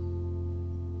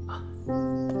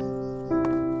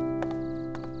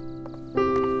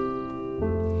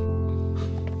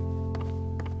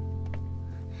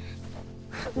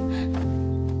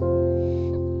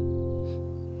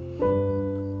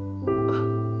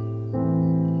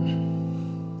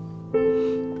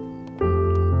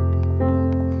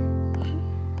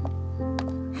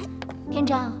天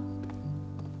章，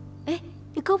哎，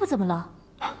你胳膊怎么了？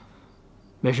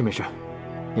没事没事，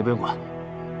你不用管。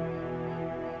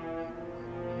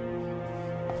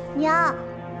娘，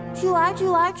去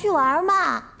玩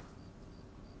嘛！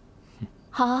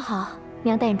好，好，好，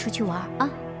娘带你出去玩啊，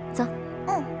走。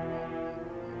嗯。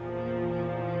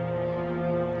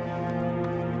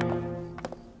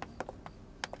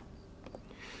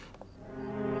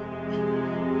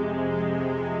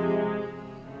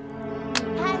你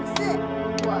拍4，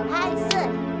我拍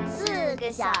4，4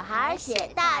个小孩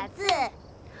写大字。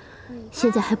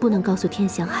现在还不能告诉天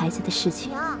祥孩子的事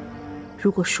情，如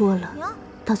果说了，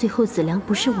到最后子良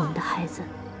不是我们的孩子，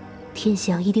天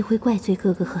祥一定会怪罪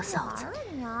哥哥和嫂子。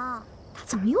他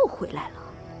怎么又回来了？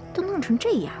都弄成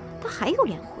这样了，他还有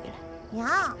脸回来？娘，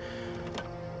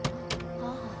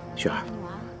雪儿，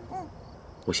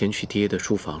我先去爹的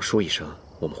书房说一声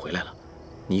我们回来了，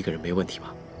你一个人没问题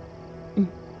吧？嗯，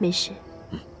没事。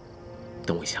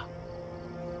等我一下。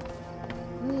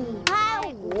你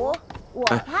拍5，我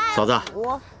拍5。嫂子。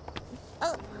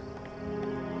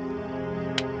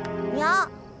娘，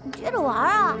你接着玩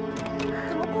啊！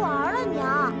怎么不玩了，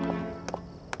娘？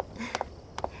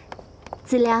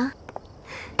子良，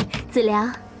子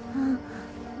良，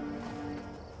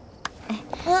哎，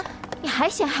你还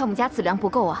嫌害我们家子良不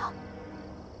够啊？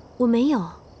我没有。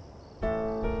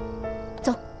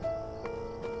走，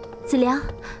子良。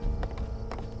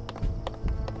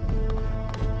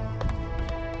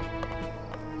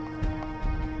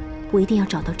我一定要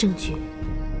找到证据，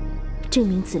证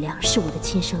明子良是我的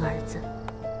亲生儿子，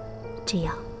这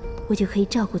样我就可以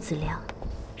照顾子良，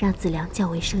让子良叫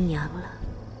我一声娘了。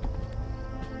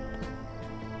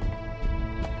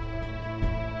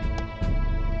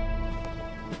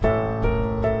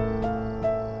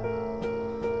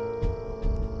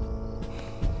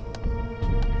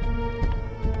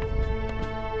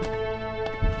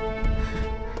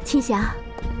青霞，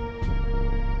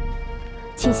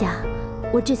青霞。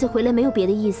我这次回来没有别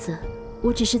的意思，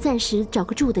我只是暂时找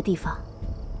个住的地方。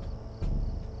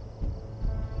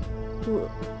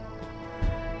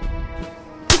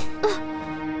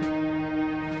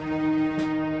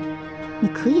你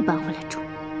可以搬回来住，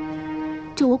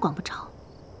这我管不着。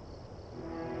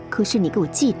可是你给我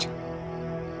记着，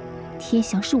天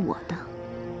祥是我的，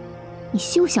你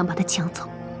休想把他抢走，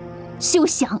休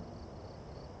想！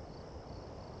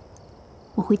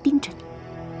我会盯着你。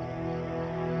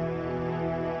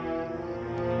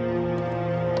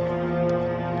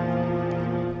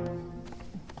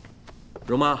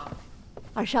容妈，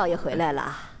二少爷回来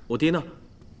了。我爹呢？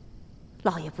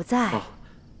老爷不在。哦，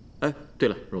哎，对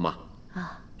了，容妈，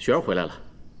雪儿回来了，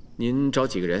您找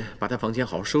几个人把她房间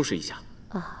好好收拾一下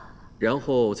啊，然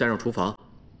后再让厨房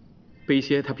备一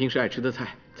些她平时爱吃的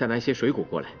菜，再拿一些水果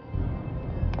过来。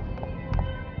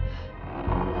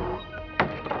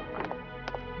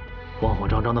慌慌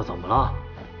张张的怎么了？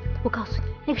我告诉你，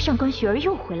那个上官雪儿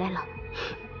又回来了。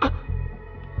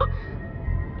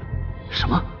什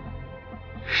么？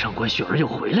上官雪儿又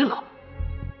回来了？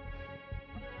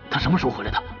她什么时候回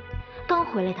来的？刚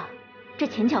回来的，这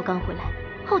前脚刚回来，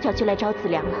后脚就来找子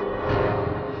良了。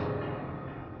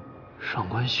上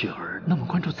官雪儿那么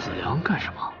关注子良干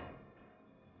什么？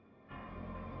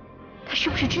他是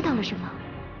不是知道了什么？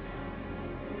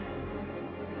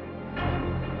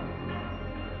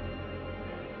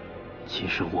其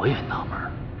实我也纳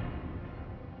闷，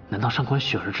难道上官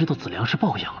雪儿知道子良是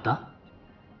抱养的？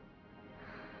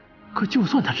可就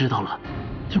算他知道了，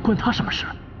又关他什么事？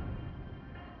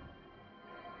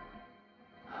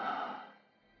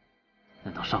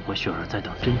难道上官雪儿在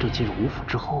等真正进入吴府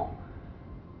之后，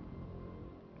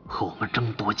和我们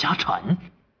争夺家产？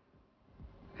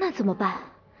那怎么办？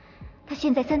他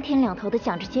现在3天2头的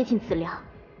想着接近子良，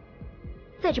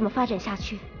再这么发展下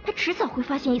去，他迟早会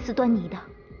发现一丝端倪的。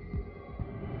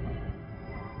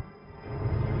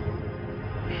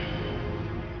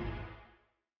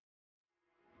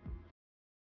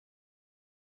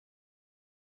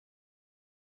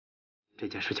这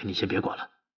件事情你先别管了，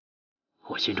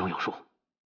我心中有数。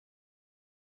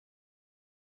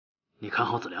你看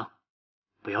好子良，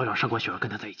不要让上官雪儿跟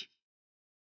他在一起。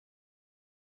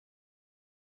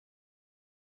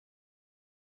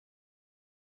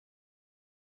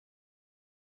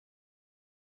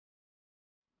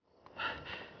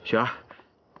雪儿，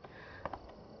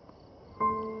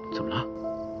怎么了？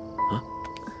啊？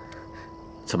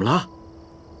怎么了？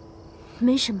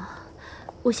没什么，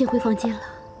我先回房间了。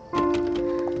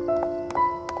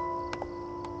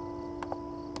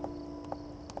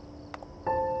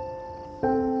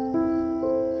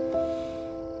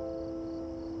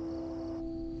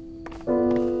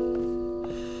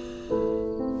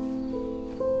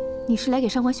你是来给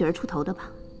上官雪儿出头的吧？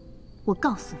我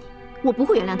告诉你，我不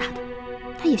会原谅他的，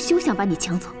他也休想把你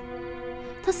抢走。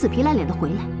他死皮赖脸的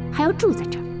回来，还要住在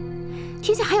这儿，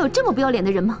天下还有这么不要脸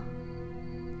的人吗？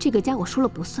这个家我说了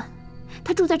不算，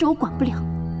他住在这儿我管不了。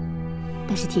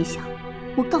但是天下，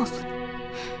我告诉你，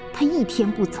他一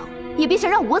天不走，也别想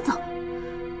让我走。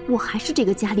我还是这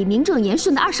个家里名正言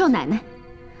顺的二少奶奶，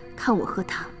看我和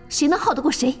他谁能耗得过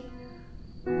谁。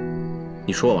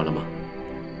你说完了吗？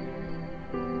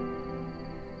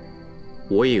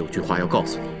我也有句话要告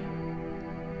诉你。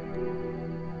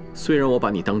虽然我把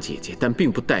你当姐姐，但并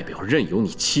不代表任由你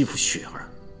欺负雪儿。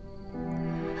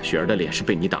雪儿的脸是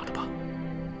被你打的吧？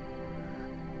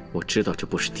我知道这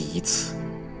不是第一次，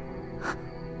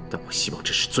但我希望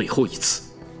这是最后一次。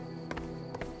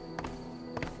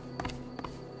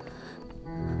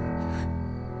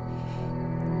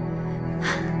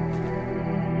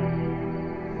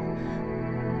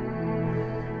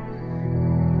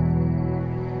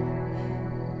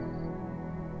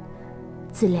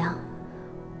子良，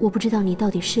我不知道你到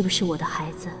底是不是我的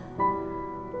孩子，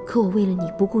可我为了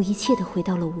你不顾一切地回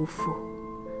到了吴府。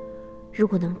如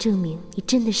果能证明你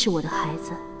真的是我的孩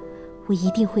子，我一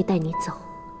定会带你走，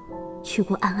去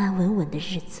过安安稳稳的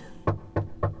日子。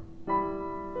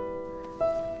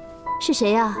是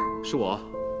谁呀？是我。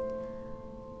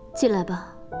进来吧。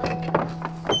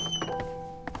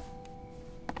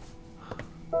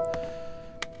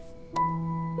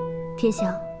天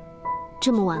祥，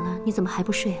这么晚了，你怎么还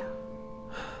不睡啊？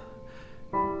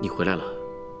你回来了，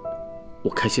我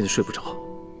开心的睡不着。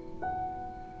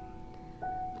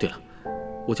对了，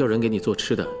我叫人给你做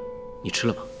吃的，你吃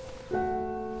了吗？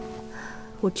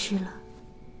我吃了。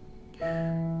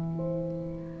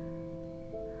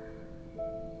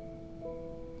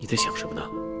你在想什么呢？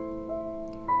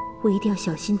我一定要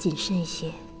小心谨慎一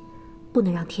些，不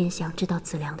能让天祥知道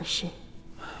子良的事。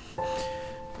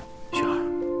雪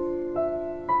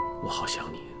儿，我好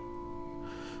想你。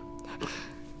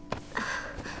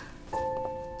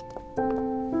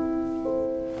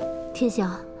天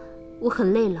祥，我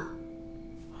很累了，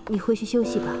你回去休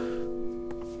息吧。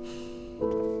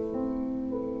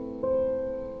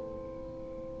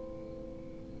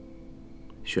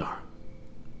雪儿，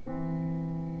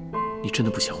你真的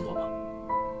不想我吗？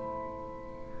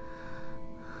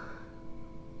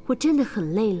我真的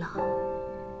很累了。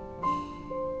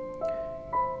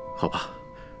好吧，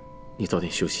你早点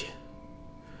休息。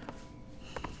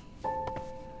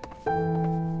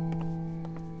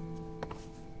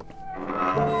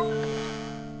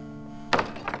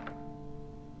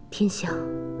天翔，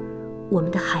我们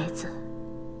的孩子，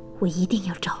我一定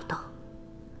要找到。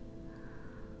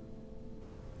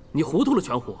你糊涂了，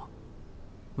全虎！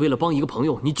为了帮一个朋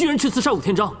友，你居然去刺杀武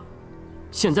天章。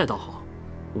现在倒好，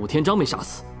武天章没杀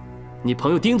死，你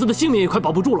朋友钉子的性命也快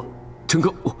保不住了。陈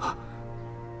哥，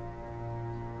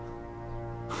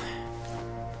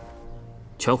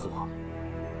全虎，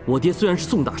我爹虽然是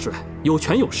宋大帅，有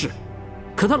权有势，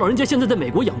可他老人家现在在美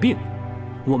国养病，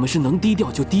我们是能低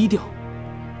调就低调。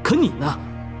可你呢，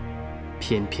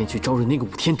偏偏去招惹那个武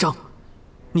天章，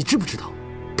你知不知道，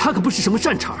他可不是什么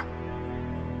善茬。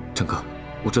陈哥，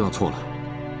我知道错了，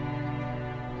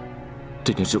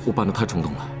这件事我办得太冲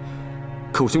动了。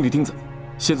可我兄弟钉子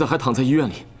现在还躺在医院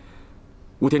里，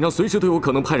武天章随时都有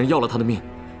可能派人要了他的命。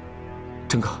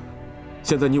陈哥，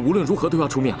现在你无论如何都要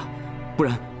出面了，不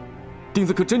然钉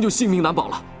子可真就性命难保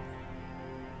了。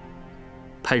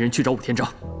派人去找武天章，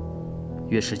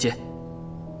约时间，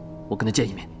我跟他见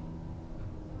一面。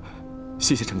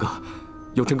谢谢陈哥，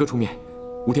有陈哥出面，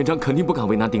武天章肯定不敢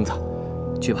为难钉子。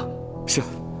去吧。是。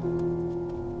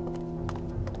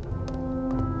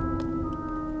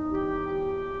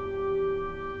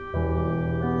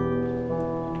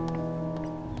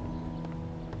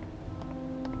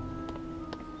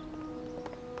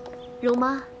容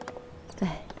妈，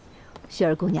哎，雪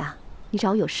儿姑娘，你找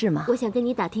我有事吗？我想跟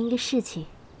你打听一个事情，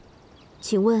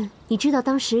请问你知道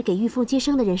当时给玉凤接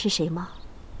生的人是谁吗？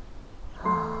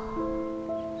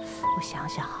我想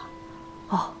想啊，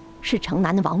哦，是城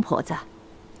南的王婆子，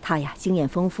她呀经验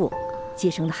丰富，接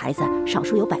生的孩子少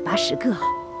说有180个。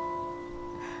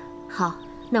好，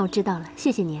那我知道了，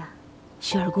谢谢你啊。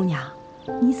雪儿姑娘，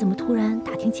你怎么突然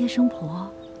打听接生婆？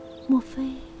莫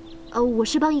非？我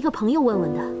是帮一个朋友问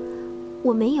问的，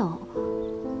我没有。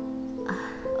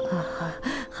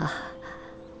好，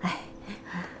哎。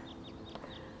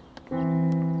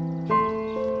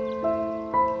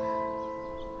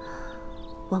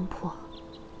王婆，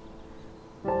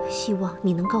希望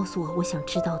你能告诉我想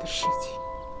知道的事情。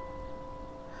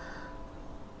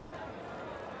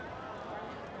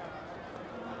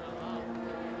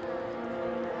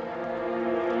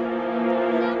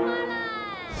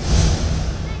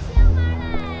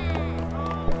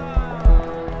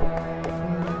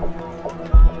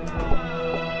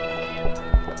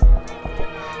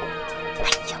哎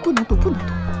呀，不能动，不能动！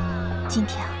今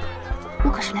天啊，我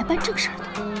可是来办正事儿的。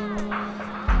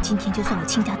今天就算我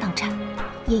倾家荡产，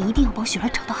也一定要帮雪儿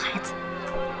找到孩子，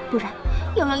不然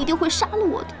瑶瑶一定会杀了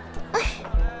我的。哎，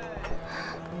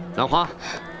兰花，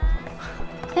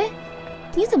哎，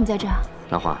你怎么在这儿？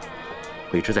兰花，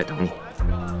我一直在等你。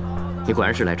你果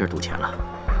然是来这儿赌钱了。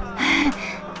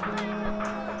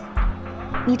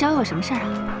你找我有什么事儿啊？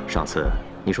上次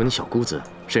你说你小姑子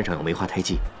身上有梅花胎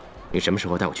记，你什么时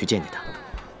候带我去见见她？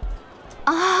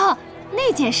啊，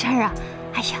那件事儿啊，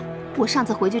哎呀。我上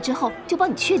次回去之后就帮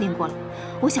你确定过了，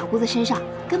我小姑子身上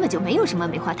根本就没有什么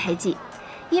梅花胎记，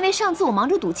因为上次我忙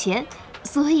着赌钱，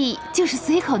所以就是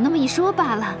随口那么一说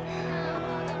罢了。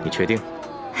你确定？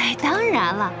哎，当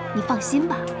然了，你放心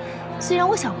吧。虽然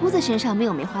我小姑子身上没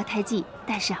有梅花胎记，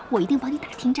但是啊，我一定帮你打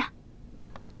听着。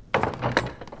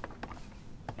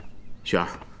雪儿，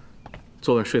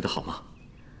昨晚睡得好吗？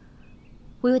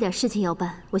我有点事情要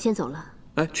办，我先走了。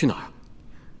哎，去哪儿？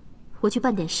我去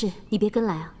办点事，你别跟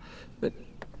来啊。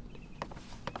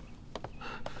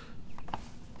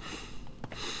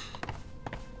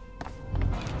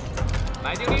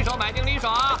买定离手，买定离手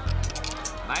啊！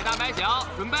买大买小，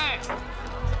准备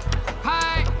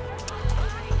开！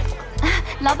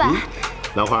老板，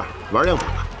兰花玩两把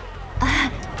吧。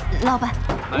老板，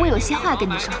我有些话跟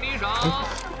你说。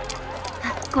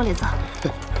过来坐。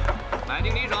买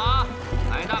定离手啊！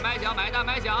买大买小，买大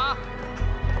买小啊！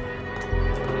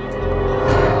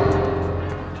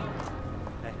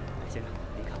先生，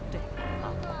您看看这个啊，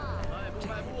这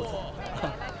个不错，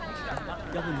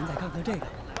要不您再看看这个。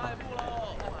慢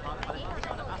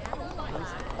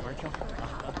慢挑啊。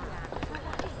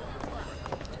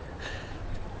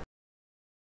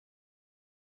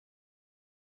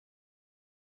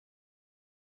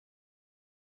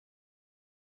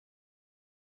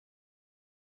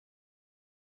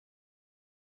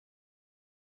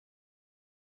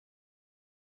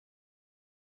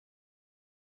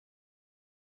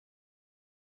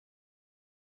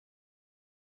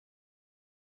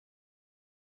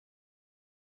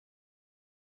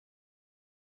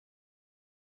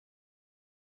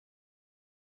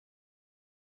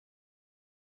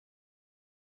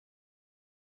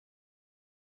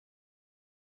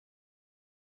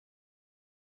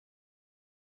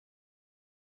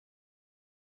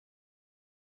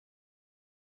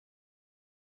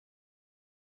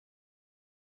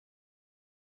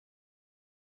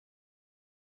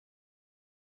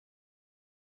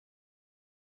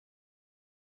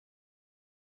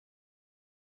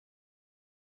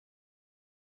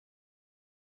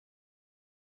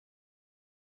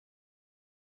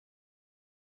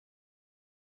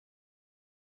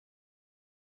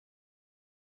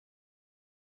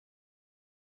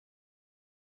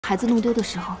孩子弄丢的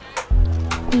时候，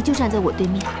你就站在我对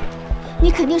面，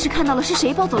你肯定是看到了是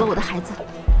谁抱走了我的孩子。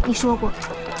你说过，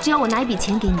只要我拿一笔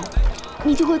钱给你，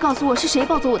你就会告诉我是谁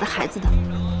抱走我的孩子的。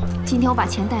今天我把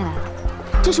钱带来了，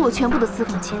这是我全部的私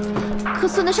房钱，可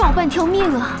算得上我半条命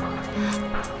啊！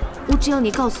我只要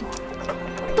你告诉我，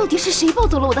到底是谁抱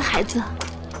走了我的孩子？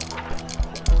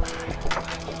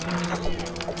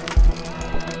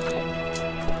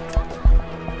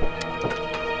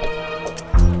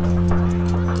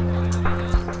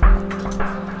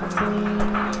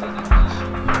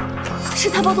是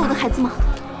他抱走我的孩子吗？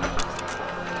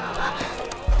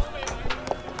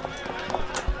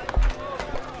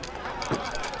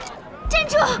站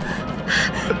住！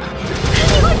你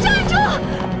给我站住！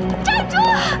站住！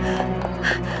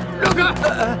让开！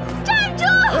站住！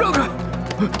让开！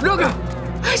让开！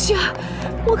雪儿，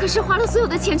我可是花了所有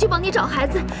的钱去帮你找孩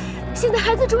子，现在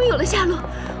孩子终于有了下落，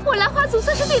我兰花族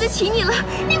算是对得起你了。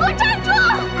你给我站住！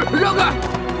让开！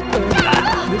站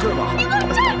住！没事吧？你给我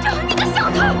站住！你个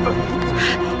小偷！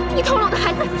你偷了我的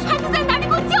孩子，孩子在哪儿？你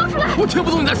给我交出来！我听不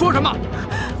懂你在说什么。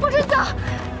不准走！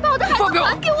把我的孩子还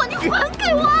给我！你还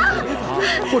给我！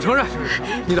我承认，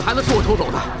你的孩子是我偷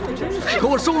走的，可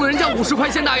我收了人家50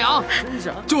块现大洋。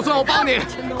就算我帮你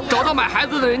找到买孩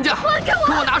子的人家，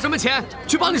可我拿什么钱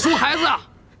去帮你赎孩子啊？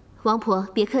王婆，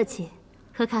别客气，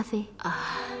喝咖啡啊。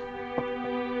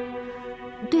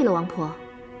对了，王婆，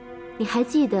你还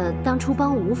记得当初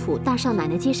帮吴府大少奶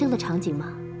奶接生的场景吗？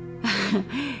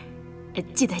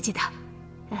记得。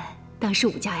当时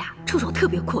武家呀，出手特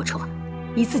别阔绰，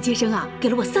一次接生啊，给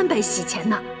了我300喜钱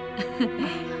呢。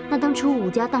那当初武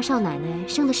家大少奶奶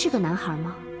生的是个男孩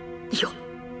吗？哟，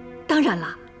当然了，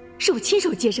是我亲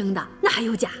手接生的，那还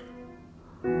有假？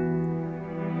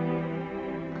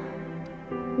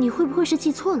你会不会是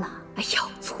记错了？哎呦，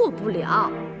错不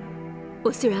了。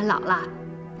我虽然老了，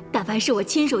但凡是我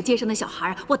亲手接生的小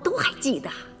孩，我都还记得。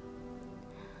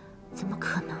怎么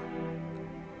可能？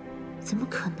怎么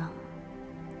可能？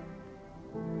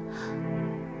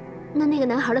那个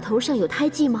男孩的头上有胎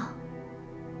记吗？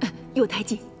有胎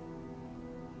记。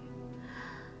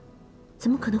怎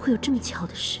么可能会有这么巧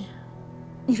的事？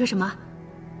你说什么？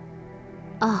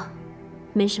啊，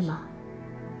没什么。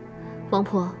王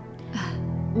婆，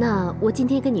那我今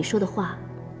天跟你说的话，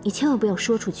你千万不要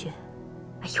说出去。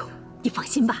哎呦，你放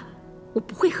心吧，我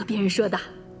不会和别人说的。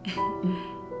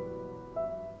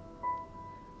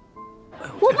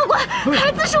我不管，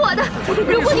孩子是我的。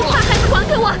如果你不把孩子还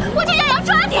给我，我就咬牙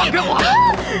抓你。放开我！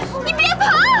你别跑！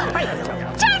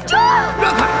站住！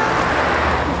让开！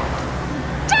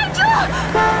站住！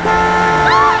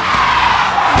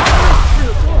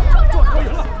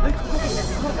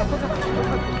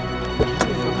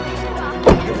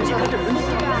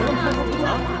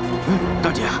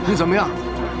大姐，你怎么样？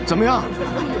怎么样？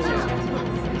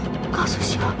告诉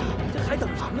雪儿，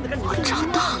我找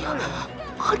到了，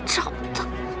我找到。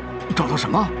找到什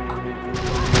么？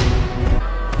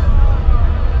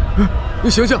你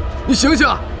醒醒！你醒醒！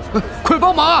快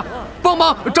帮忙啊！帮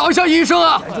忙找一下医生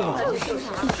啊！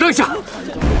让下！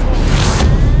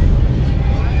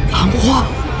兰花。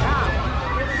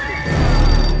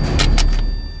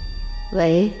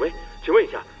喂，请问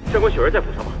一下，上官雪儿在府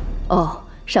上吗？哦，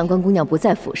上官姑娘不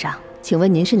在府上，请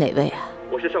问您是哪位啊？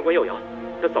我是上官耀阳，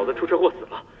他嫂子出车祸死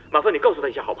了，麻烦你告诉他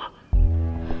一下好吗？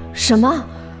什么？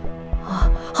啊，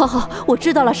好，我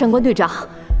知道了，上官队长。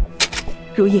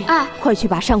如意，快去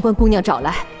把上官姑娘找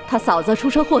来，她嫂子出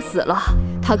车祸死了，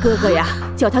她哥哥呀，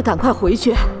叫她赶快回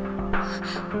去。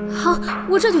好，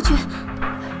我这就去。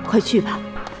快去吧。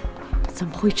怎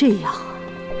么会这样啊？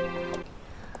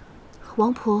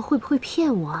王婆会不会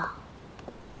骗我啊？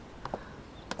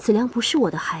子良不是我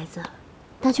的孩子，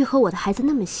但却和我的孩子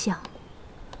那么像。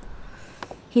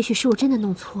也许是我真的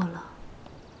弄错了。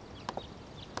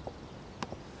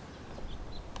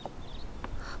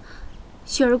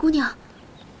雪儿姑娘，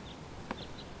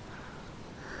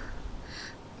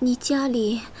你家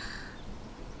里……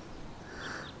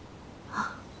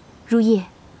如意，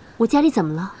我家里怎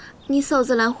么了？你嫂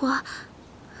子兰花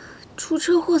出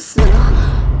车祸死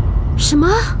了。什么？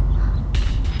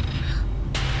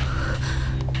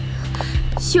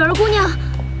雪儿姑娘，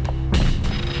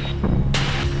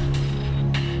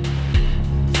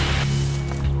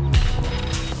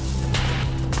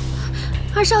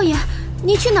二少爷，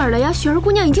你去哪儿了呀？雪儿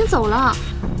姑娘已经走了。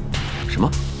什么？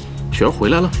雪儿回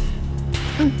来了？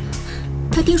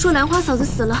她听说兰花嫂子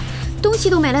死了，东西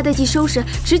都没来得及收拾，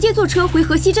直接坐车回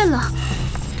河西镇了。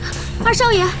二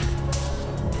少爷。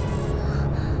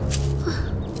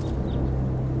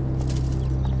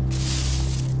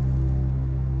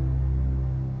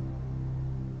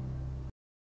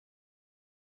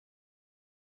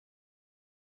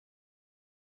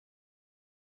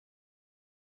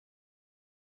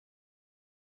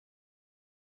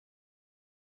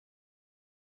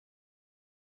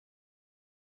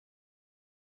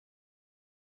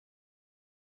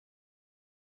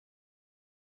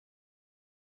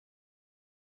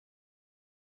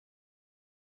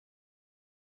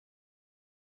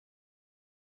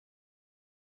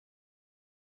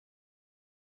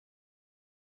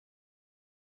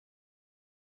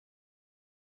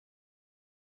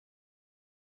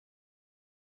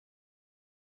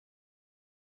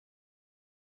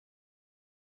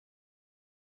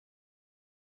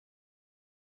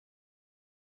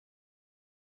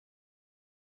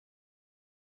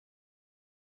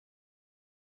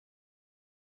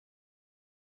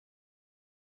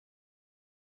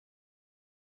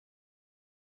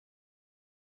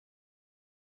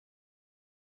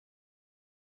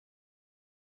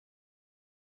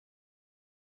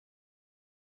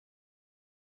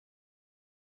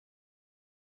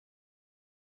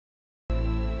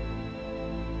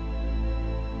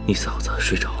你嫂子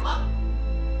睡着了，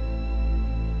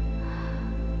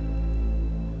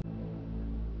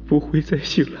不会再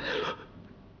醒来了。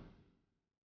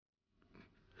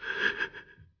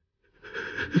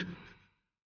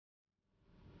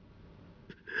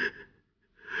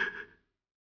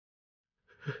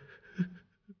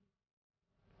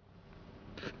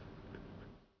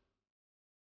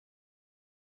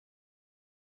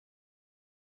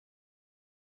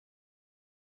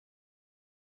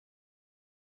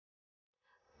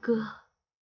哥，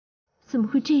怎么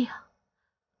会这样？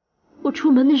我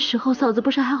出门的时候，嫂子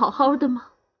不是还好好的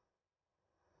吗？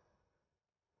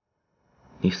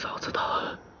你嫂子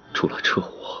她出了车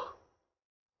祸，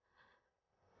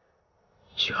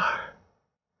雪儿，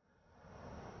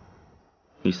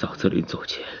你嫂子临走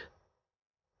前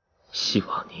希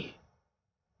望你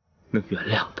能原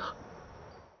谅她。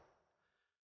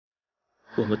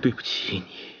我们对不起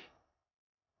你，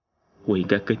我应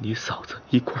该跟你嫂子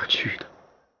一块儿去的。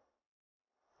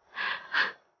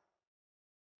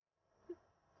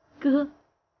哥，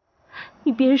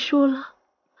你别说了，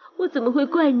我怎么会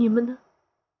怪你们呢？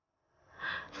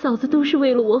嫂子都是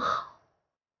为了我好，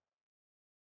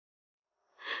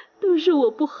都是我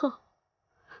不好，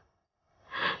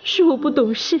是我不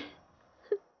懂事，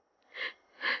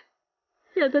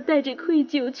让她带着愧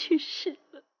疚去世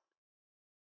了。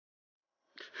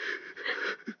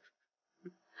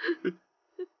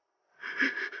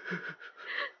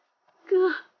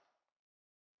哥。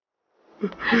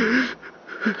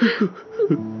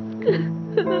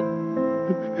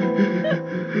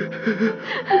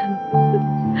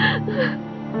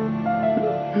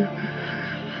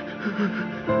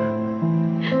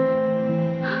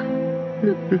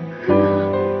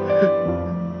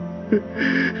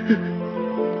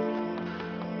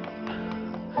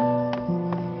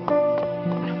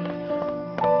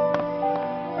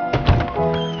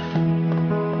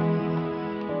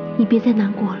你别再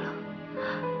难过了，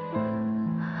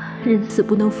人死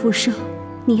不能复生，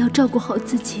你要照顾好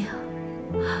自己啊，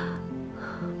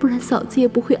不然嫂子也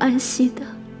不会安息的。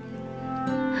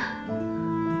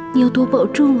你要多保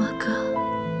重啊，哥。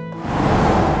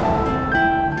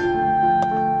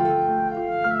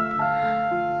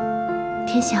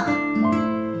天翔，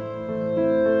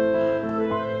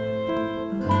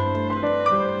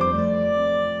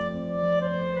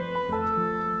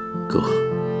哥，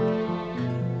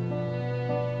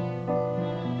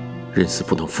人死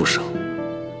不能复生，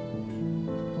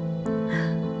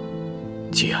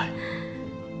节哀。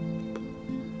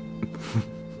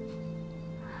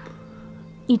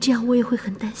你这样我也会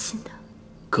很担心的。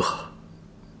哥，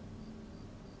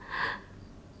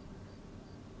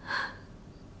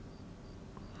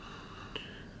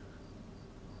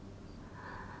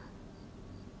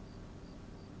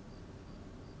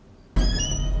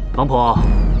王婆，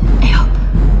哎呦，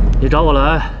你找我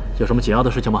来有什么紧要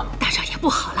的事情吗？大少爷不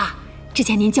好了，之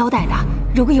前您交代的，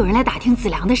如果有人来打听子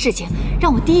良的事情，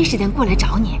让我第一时间过来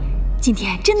找你。今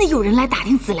天真的有人来打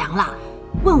听子良了，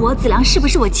问我子良是不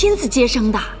是我亲自接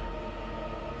生的。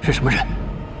是什么人？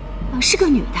是个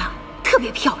女的，特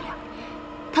别漂亮。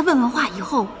她问完话以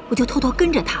后，我就偷偷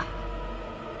跟着她，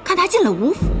看她进了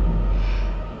吴府，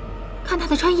看她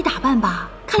的穿衣打扮吧，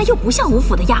看来又不像吴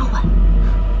府的丫鬟。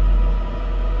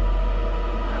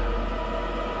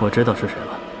我知道是谁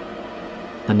了，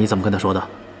那你怎么跟他说的？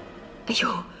哎呦，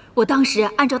我当时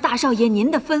按照大少爷您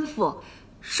的吩咐，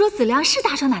说子良是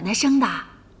大少奶奶生的。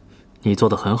你做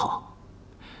得很好。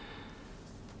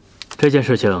这件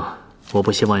事情，我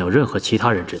不希望有任何其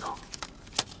他人知道。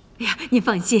哎呀，您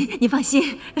放心，您放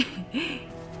心。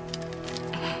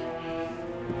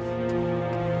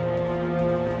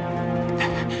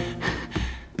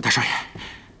大少爷，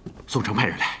宋城派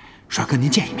人来，说要跟您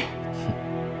见一面。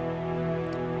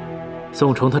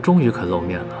宋城他终于肯露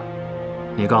面了，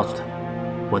你告诉他，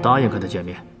我答应跟他见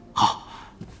面。好。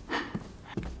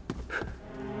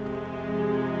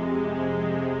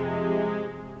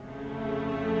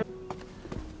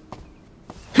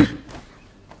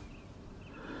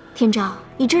天照，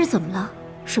你这是怎么了？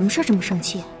什么事这么生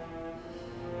气？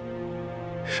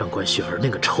上官雪儿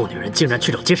那个臭女人竟然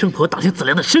去找接生婆打听子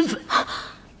良的身份。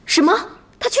什么？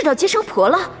她去找接生婆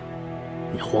了？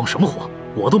你慌什么慌？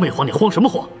我都没慌，你慌什么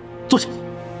慌？坐下。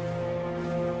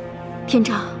天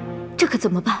照，这可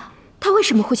怎么办？她为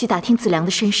什么会去打听子良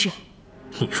的身世？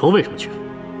你说为什么去？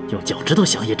用脚趾头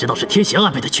想也知道是天祥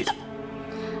安排她去的。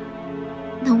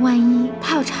那万一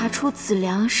他要查出子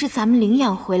良是咱们领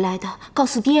养回来的，告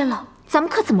诉爹了，咱们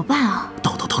可怎么办啊？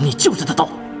斗斗头，你就是他斗，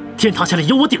天塌下来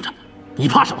有我顶着，你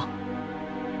怕什么？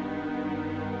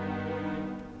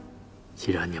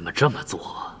既然你们这么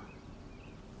做，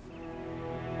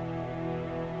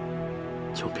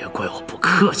就别怪我不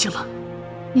客气了。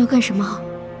你要干什么？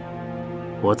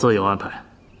我自有安排，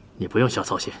你不用瞎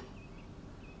操心。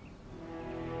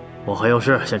我还有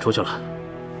事，先出去了。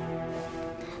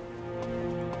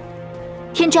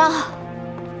天章，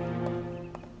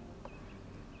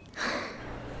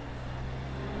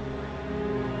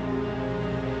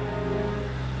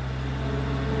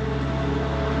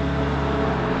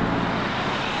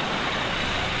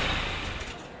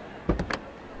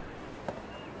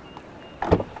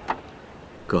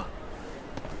哥，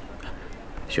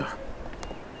雪儿，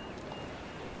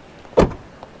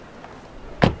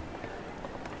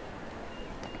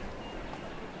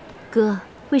哥，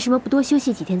为什么不多休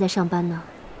息几天再上班呢？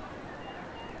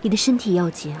你的身体要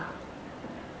紧啊。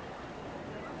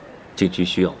警局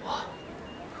需要我。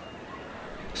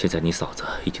现在你嫂子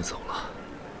已经走了，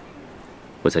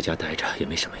我在家待着也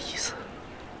没什么意思。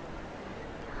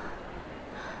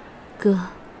哥，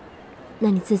那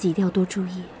你自己一定要多注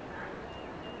意。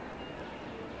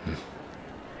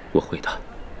我会的。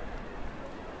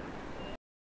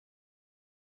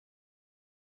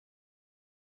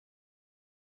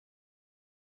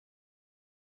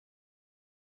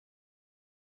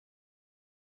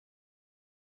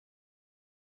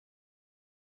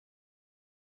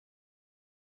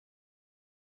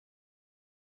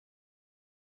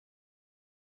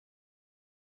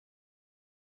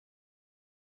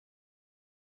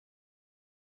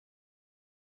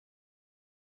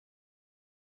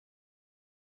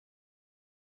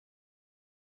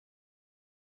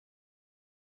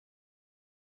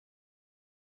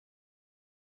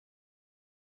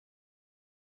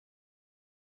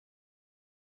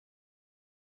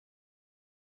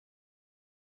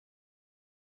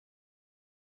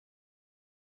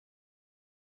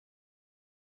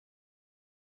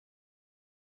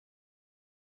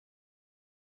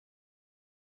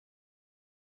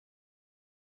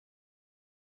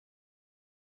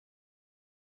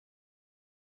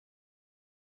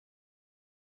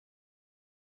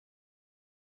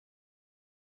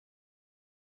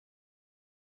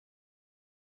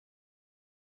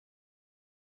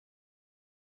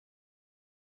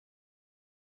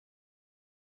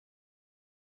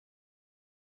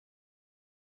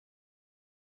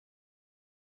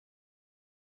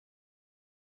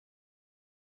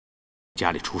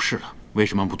家里出事了，为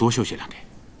什么不多休息2天？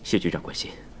谢局长关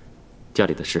心，家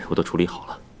里的事我都处理好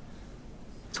了。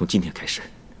从今天开始，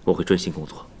我会专心工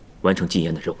作，完成禁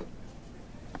烟的任务。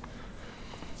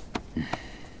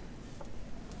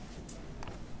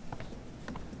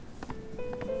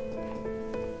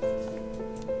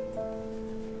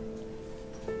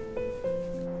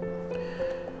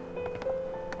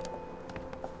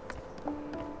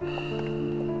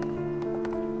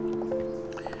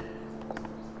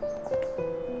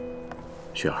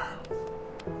雪儿，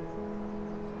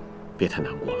别太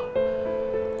难过了，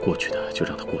过去的就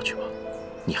让它过去吧，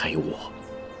你还有我。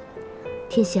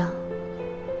天翔，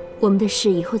我们的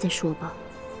事以后再说吧。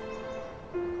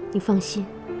你放心，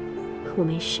我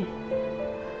没事，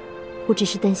我只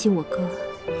是担心我哥。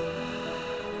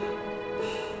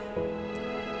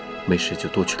没事就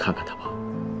多去看看他吧。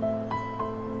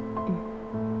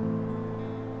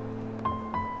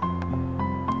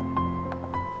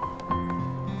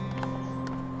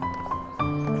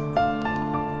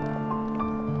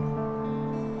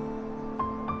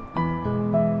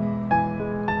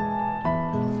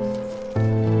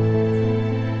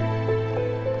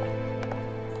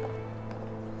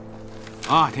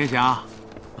啊，天翔，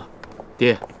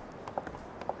爹，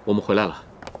我们回来了。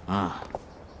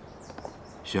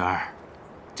雪儿，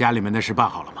家里面的事办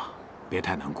好了吗？别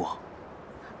太难过。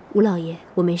吴老爷，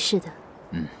我没事的。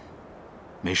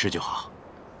没事就好。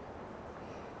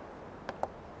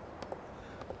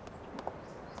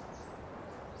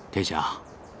天翔，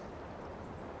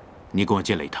你跟我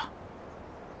进来一趟。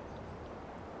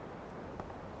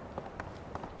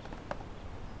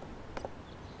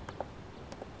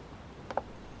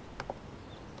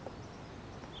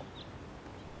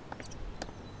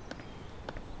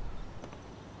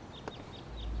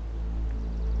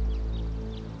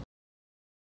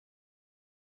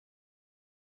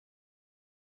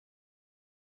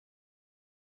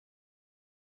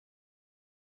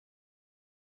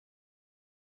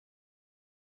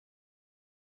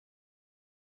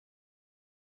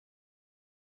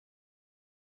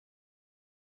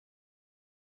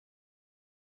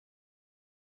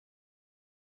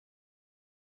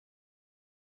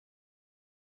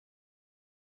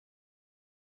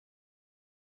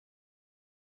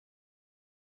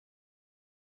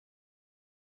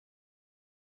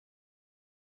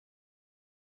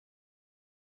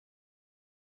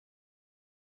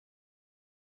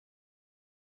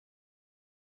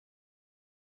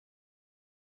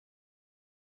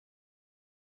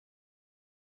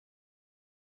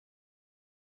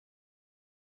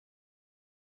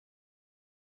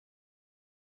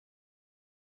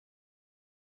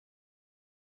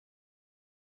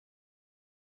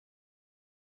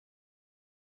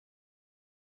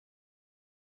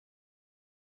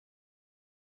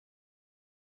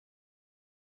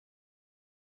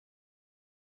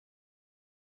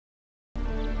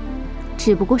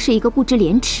只不过是一个不知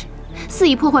廉耻、肆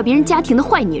意破坏别人家庭的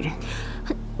坏女人。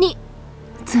你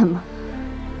怎么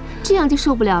这样就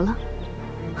受不了了？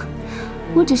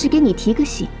我只是给你提个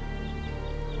醒，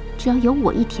只要有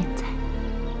我一天在，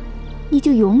你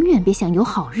就永远别想有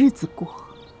好日子过。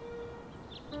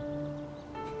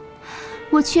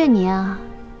我劝你啊，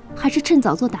还是趁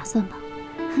早做打算吧。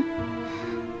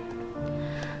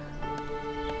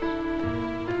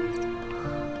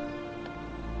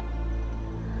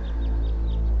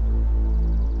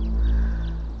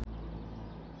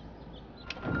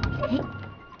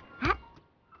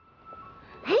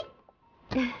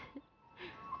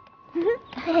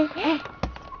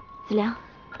子良，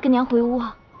跟娘回屋，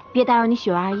别打扰你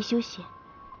雪儿阿姨休息。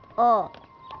哦。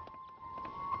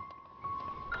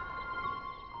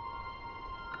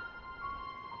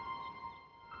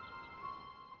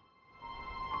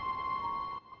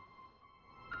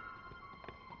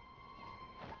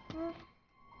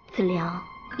子良，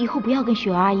以后不要跟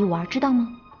雪儿阿姨玩，知道吗？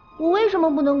我为什么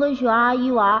不能跟雪儿阿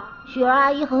姨玩？雪儿阿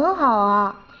姨很好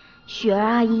啊。雪儿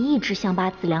阿姨一直想把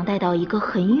子良带到一个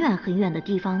很远很远的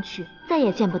地方去，再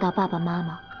也见不到爸爸妈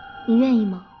妈。你愿意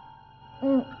吗？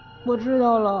我知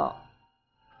道了。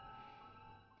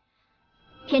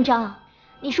天章，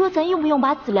你说咱用不用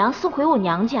把子良送回我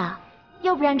娘家？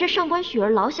要不然这上官雪儿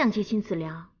老想接亲子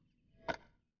良。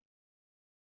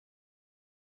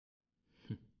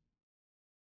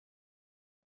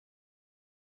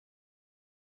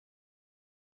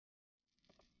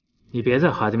你别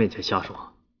在孩子面前瞎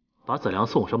说，把子良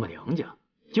送什么娘家，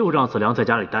就让子良在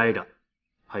家里待着。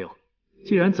还有，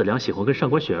既然子良喜欢跟上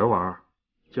官雪儿玩，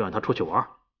就让他出去玩。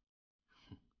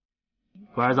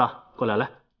乖儿子，过来来。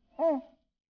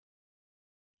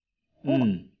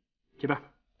这边。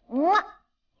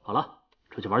好了，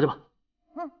出去玩去吧。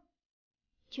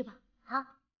去吧。好。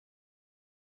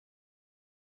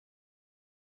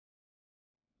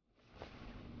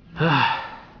唉，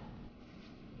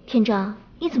天章，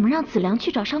你怎么让子良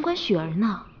去找上官雪儿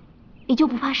呢？你就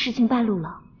不怕事情败露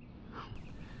了？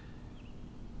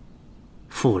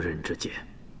妇人之见，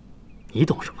你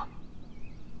懂什么？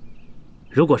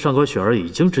如果上官雪儿已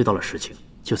经知道了事情，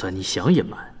就算你想隐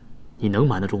瞒，你能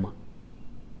瞒得住吗？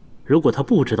如果她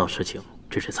不知道事情，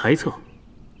只是猜测，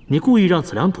你故意让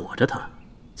子良躲着她，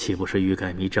岂不是欲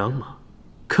盖弥彰吗？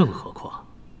更何况，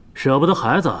舍不得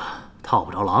孩子套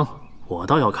不着狼，我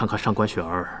倒要看看上官雪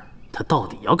儿她到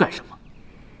底要干什么。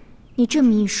你这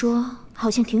么一说，好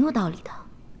像挺有道理的。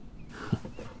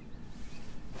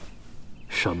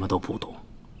什么都不懂，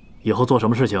以后做什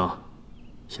么事情，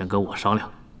先跟我商量。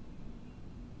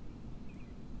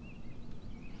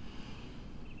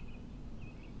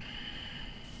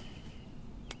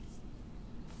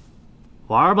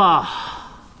玩吧，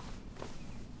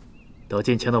都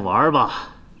尽情的玩吧，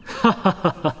哈哈哈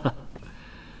哈哈。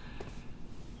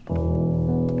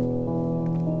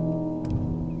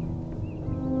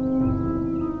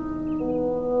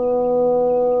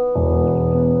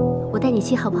我带你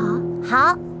去好不好？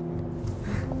好。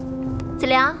子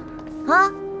良，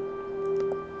啊，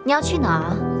你要去哪儿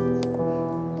啊？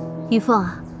玉凤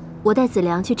啊，我带子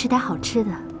良去吃点好吃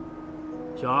的。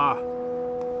雪儿，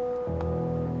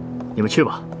你们去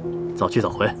吧，早去早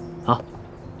回啊。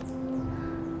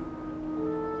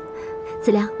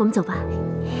子良，我们走吧。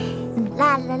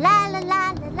啦啦啦啦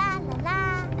啦啦啦啦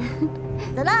啦，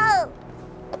走喽！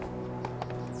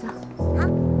走。好。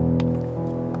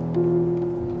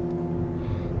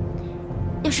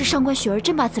要是上官雪儿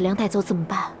真把子良带走怎么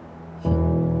办？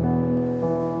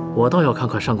我倒要看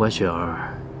看上官雪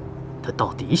儿，她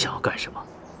到底想要干什么。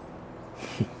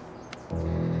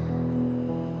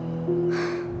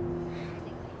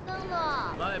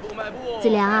子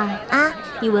良啊，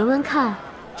你闻闻看，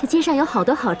这街上有好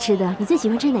多好吃的，你最喜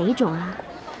欢吃哪一种啊？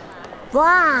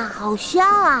哇，好香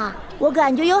啊！我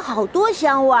感觉有好多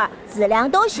香味儿，子良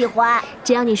都喜欢。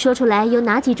只要你说出来有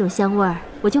哪几种香味儿，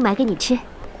我就买给你吃。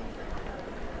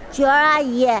雪儿阿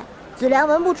姨，子良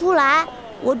闻不出来，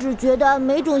我只觉得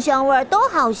每种香味都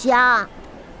好香。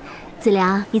子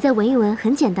良，你再闻一闻，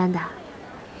很简单的。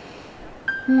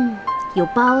有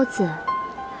包子，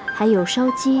还有烧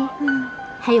鸡，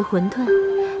还有馄饨，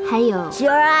还有……雪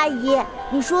儿阿姨，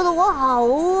你说的我好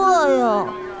饿哟。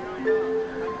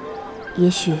也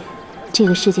许，这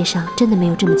个世界上真的没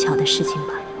有这么巧的事情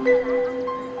吧。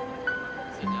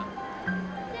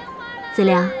子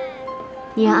良。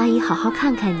你让阿姨好好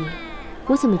看看你，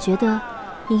我怎么觉得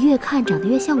你越看长得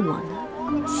越像我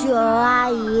呢？雪儿阿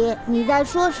姨，你在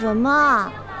说什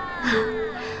么？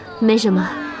没什么，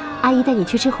阿姨带你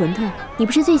去吃馄饨，你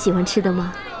不是最喜欢吃的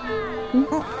吗？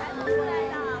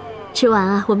吃完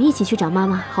啊，我们一起去找妈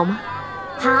妈，好吗？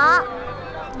好。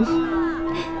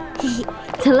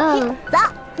走喽，走。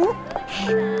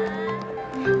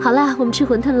好了，我们吃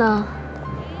馄饨喽。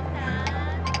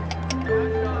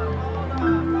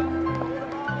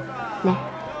来，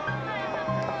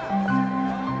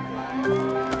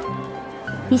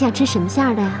你想吃什么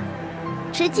馅的呀？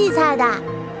吃荠菜的。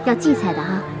要荠菜的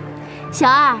哈。小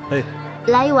二，哎，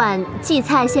来一碗荠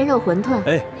菜鲜肉馄饨。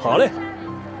哎，好嘞。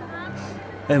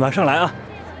哎，马上来啊。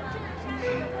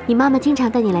你妈妈经常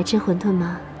带你来吃馄饨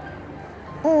吗？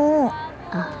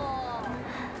啊。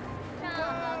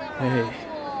哎，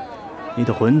你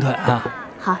的馄饨啊。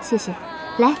好，谢谢。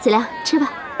来，子良，吃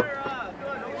吧。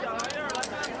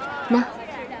那。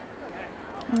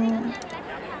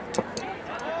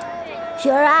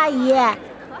雪儿阿姨，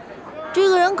这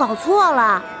个人搞错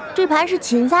了，这盘是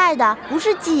芹菜的，不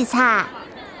是荠菜。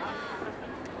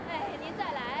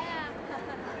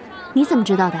你怎么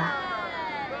知道的？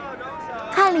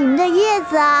看里面的叶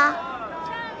子啊，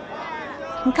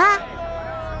你看。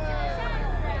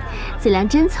子良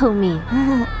真聪明。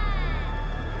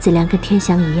子良跟天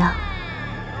翔一样，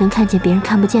能看见别人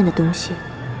看不见的东西。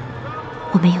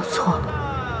我没有错，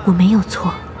我没有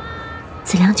错，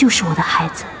子良就是我的孩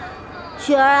子。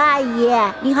雪儿阿姨，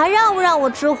你还让不让我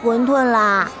吃馄饨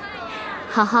啦？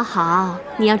好，好，好，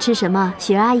你要吃什么，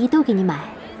雪儿阿姨都给你买。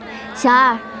小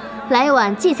二，来一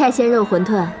碗荠菜鲜肉馄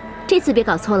饨，这次别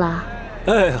搞错了啊。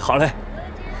哎，好嘞。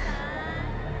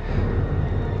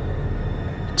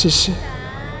只是，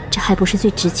这还不是最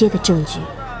直接的证据。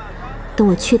等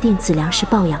我确定子良是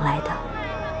抱养来的，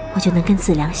我就能跟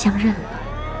子良相认了。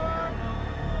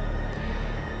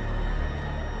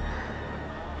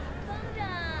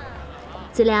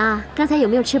子良，刚才有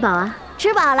没有吃饱啊？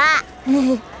吃饱啦。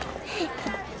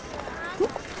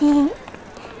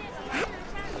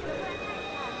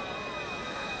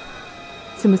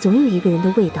怎么总有一个人的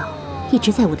味道一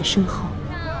直在我的身后？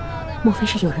莫非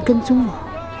是有人跟踪我？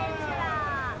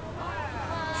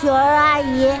雪儿阿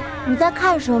姨，你在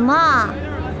看什么？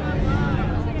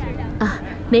啊，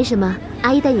没什么，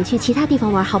阿姨带你去其他地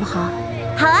方玩好不好？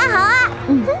好啊，好啊。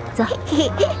走。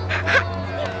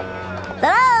走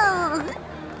喽。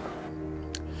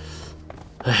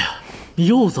哎呀，你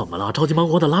又怎么了？着急忙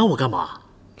活的拉我干嘛？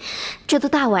这都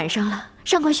大晚上了，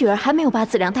上官雪儿还没有把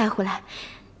子良带回来，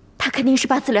她肯定是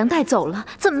把子良带走了，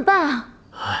怎么办啊？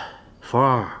哎，福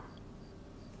儿，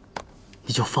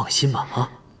你就放心吧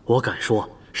啊！我敢说，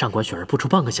上官雪儿不出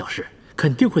半个小时，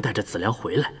肯定会带着子良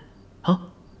回来，啊！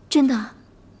真的？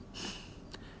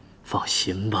放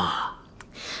心吧。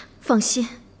放心，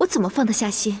我怎么放得下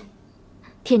心？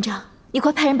天长，你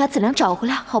快派人把子良找回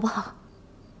来，好不好？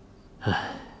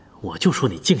哎，我就说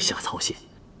你净瞎操心。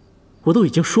我都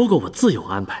已经说过我自有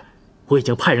安排，我已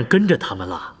经派人跟着他们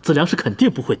了，子良是肯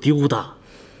定不会丢的，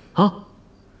啊！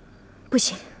不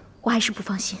行，我还是不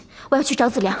放心，我要去找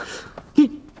子良。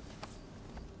你，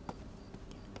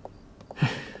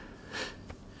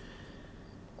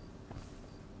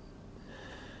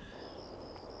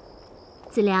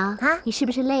子良啊，你是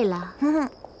不是累了？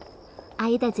阿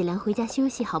姨带子良回家休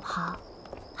息，好不好？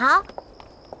好。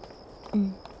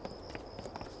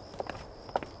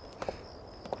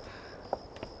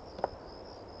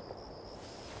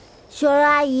雪儿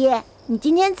阿姨，你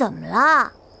今天怎么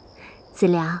了？子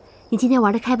良，你今天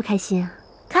玩的开不开心啊？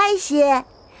开心。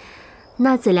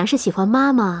那子良是喜欢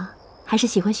妈妈，还是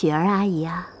喜欢雪儿阿姨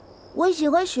啊？我喜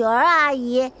欢雪儿阿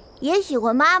姨，也喜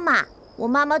欢妈妈。我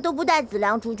妈妈都不带子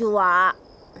良出去玩。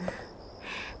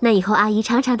那以后阿姨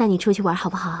常常带你出去玩，好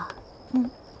不好？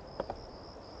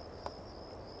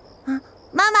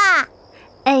妈妈。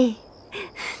哎，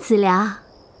子良。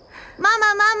妈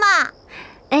妈，妈妈。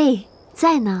哎，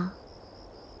在呢。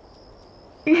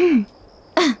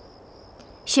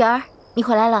雪儿，你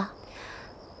回来了。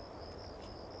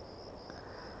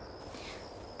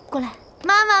过来。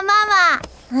妈妈，妈妈。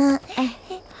哎。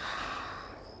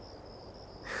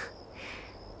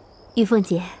玉凤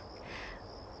姐，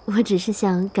我只是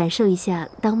想感受一下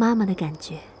当妈妈的感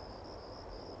觉。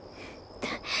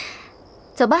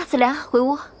走吧，子良，回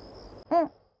屋。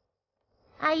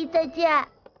阿姨再见。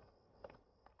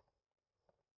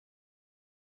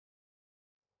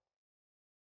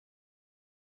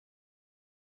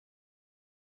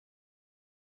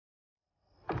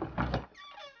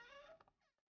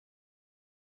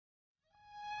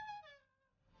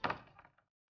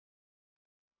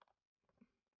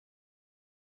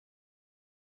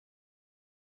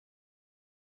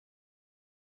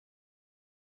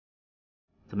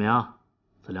怎么样，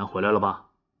子良回来了吧？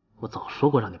我早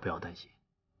说过让你不要担心，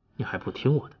你还不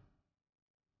听我的。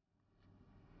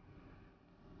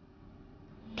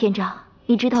天长，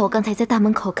你知道我刚才在大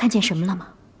门口看见什么了吗？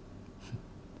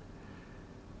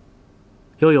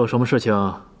又有什么事情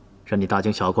让你大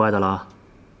惊小怪的了？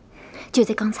就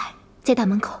在刚才，在大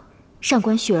门口，上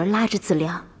官雪儿拉着子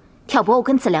良，挑拨我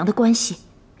跟子良的关系。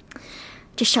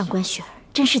这上官雪儿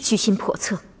真是居心叵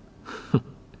测。哼，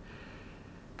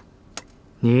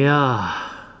你呀，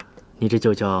你这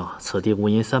就叫此地无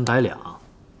银300两，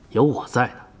有我在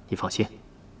呢，你放心，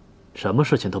什么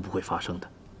事情都不会发生的。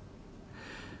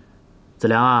子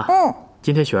良啊，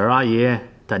今天雪儿阿姨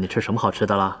带你吃什么好吃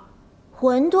的了？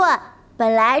馄饨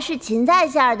本来是芹菜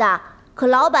馅的，可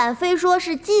老板非说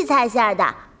是荠菜馅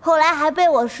的，后来还被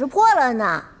我识破了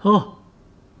呢。哦，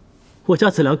我家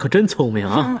子良可真聪明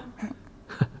啊！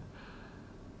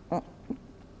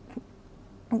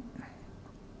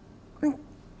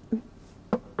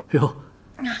哟，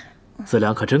子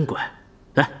良可真乖，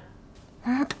来，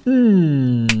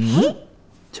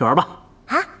去玩吧。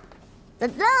啊，走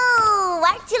喽，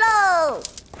玩去喽！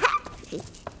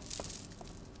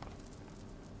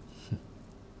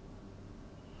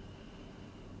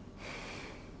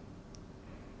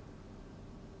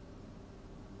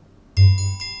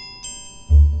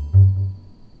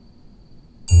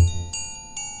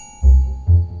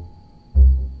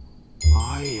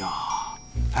哎呀，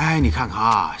哎，你看看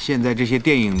啊，现在这些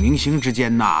电影明星之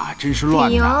间呐，真是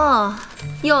乱的。哎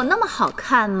呦，有那么好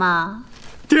看吗？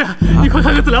爹，你快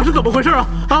看看子良是怎么回事啊！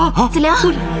啊，子良，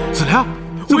子良，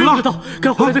我也不知道，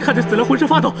刚回来就看见子良浑身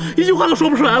发抖，一句话都说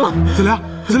不出来了。子良，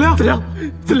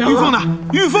玉凤呢？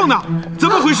玉凤呢？怎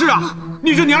么回事啊？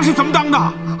你这娘是怎么当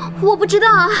的？我不知道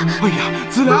啊。哎呀，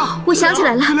子良，我想起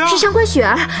来了，是上官雪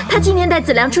儿，她今天带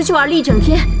子良出去玩了一整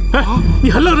天。哎，你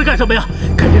还愣着干什么呀？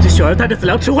看见这雪儿带着子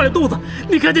良吃坏了肚子，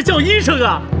你赶紧叫医生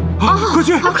啊！快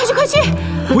去！快去！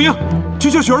红英，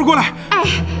去叫雪儿过来。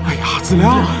哎呀，子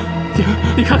良，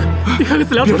你看看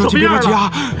子良成什么样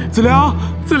了？子良，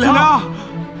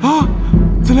啊，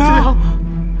子良，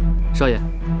少爷。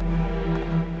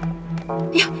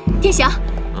哎呀，天祥，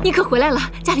你可回来了，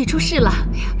家里出事了。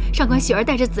哎呀，上官雪儿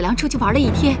带着子良出去玩了一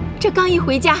天，这刚一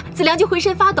回家，子良就浑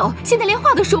身发抖，现在连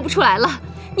话都说不出来了。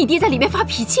你爹在里面发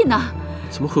脾气呢。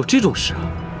怎么会有这种事啊？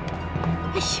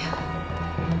哎呀，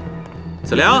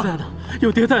子良，有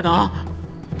爹在呢啊！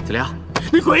子良，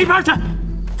你滚一边去！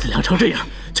子良成这样，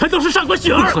全都是上官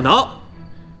雪儿。不可能，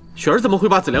雪儿怎么会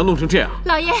把子良弄成这样？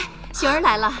老爷，雪儿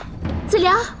来了。子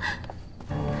良，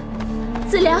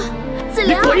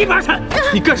你滚一边去！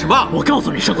你干什么？我告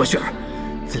诉你，上官雪儿，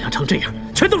子良成这样，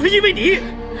全都是因为你。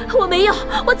我没有，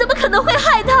我怎么可能会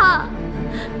害他？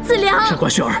子良，上官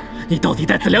雪儿，你到底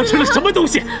带子良吃了什么东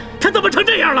西？他怎么成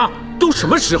这样了？都什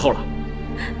么时候了？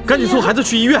赶紧送孩子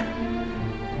去医院。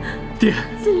爹，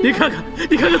你看看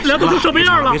子良都成什么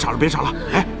样了？别吵了！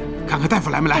哎，看看大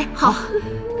夫来没来？好。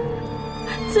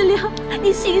子良，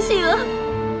你醒醒啊！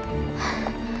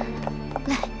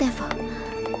来，大夫。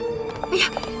哎呀，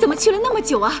怎么去了那么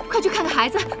久啊？快去看看孩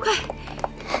子，快！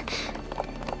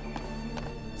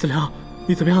子良，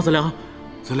你怎么样？子良，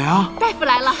大夫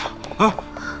来了。啊，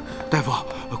大夫，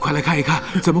快来看一看，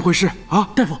怎么回事啊？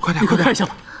大夫，快点，快看一下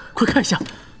吧，快看一下。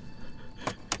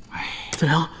哎，子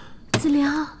良。子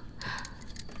良。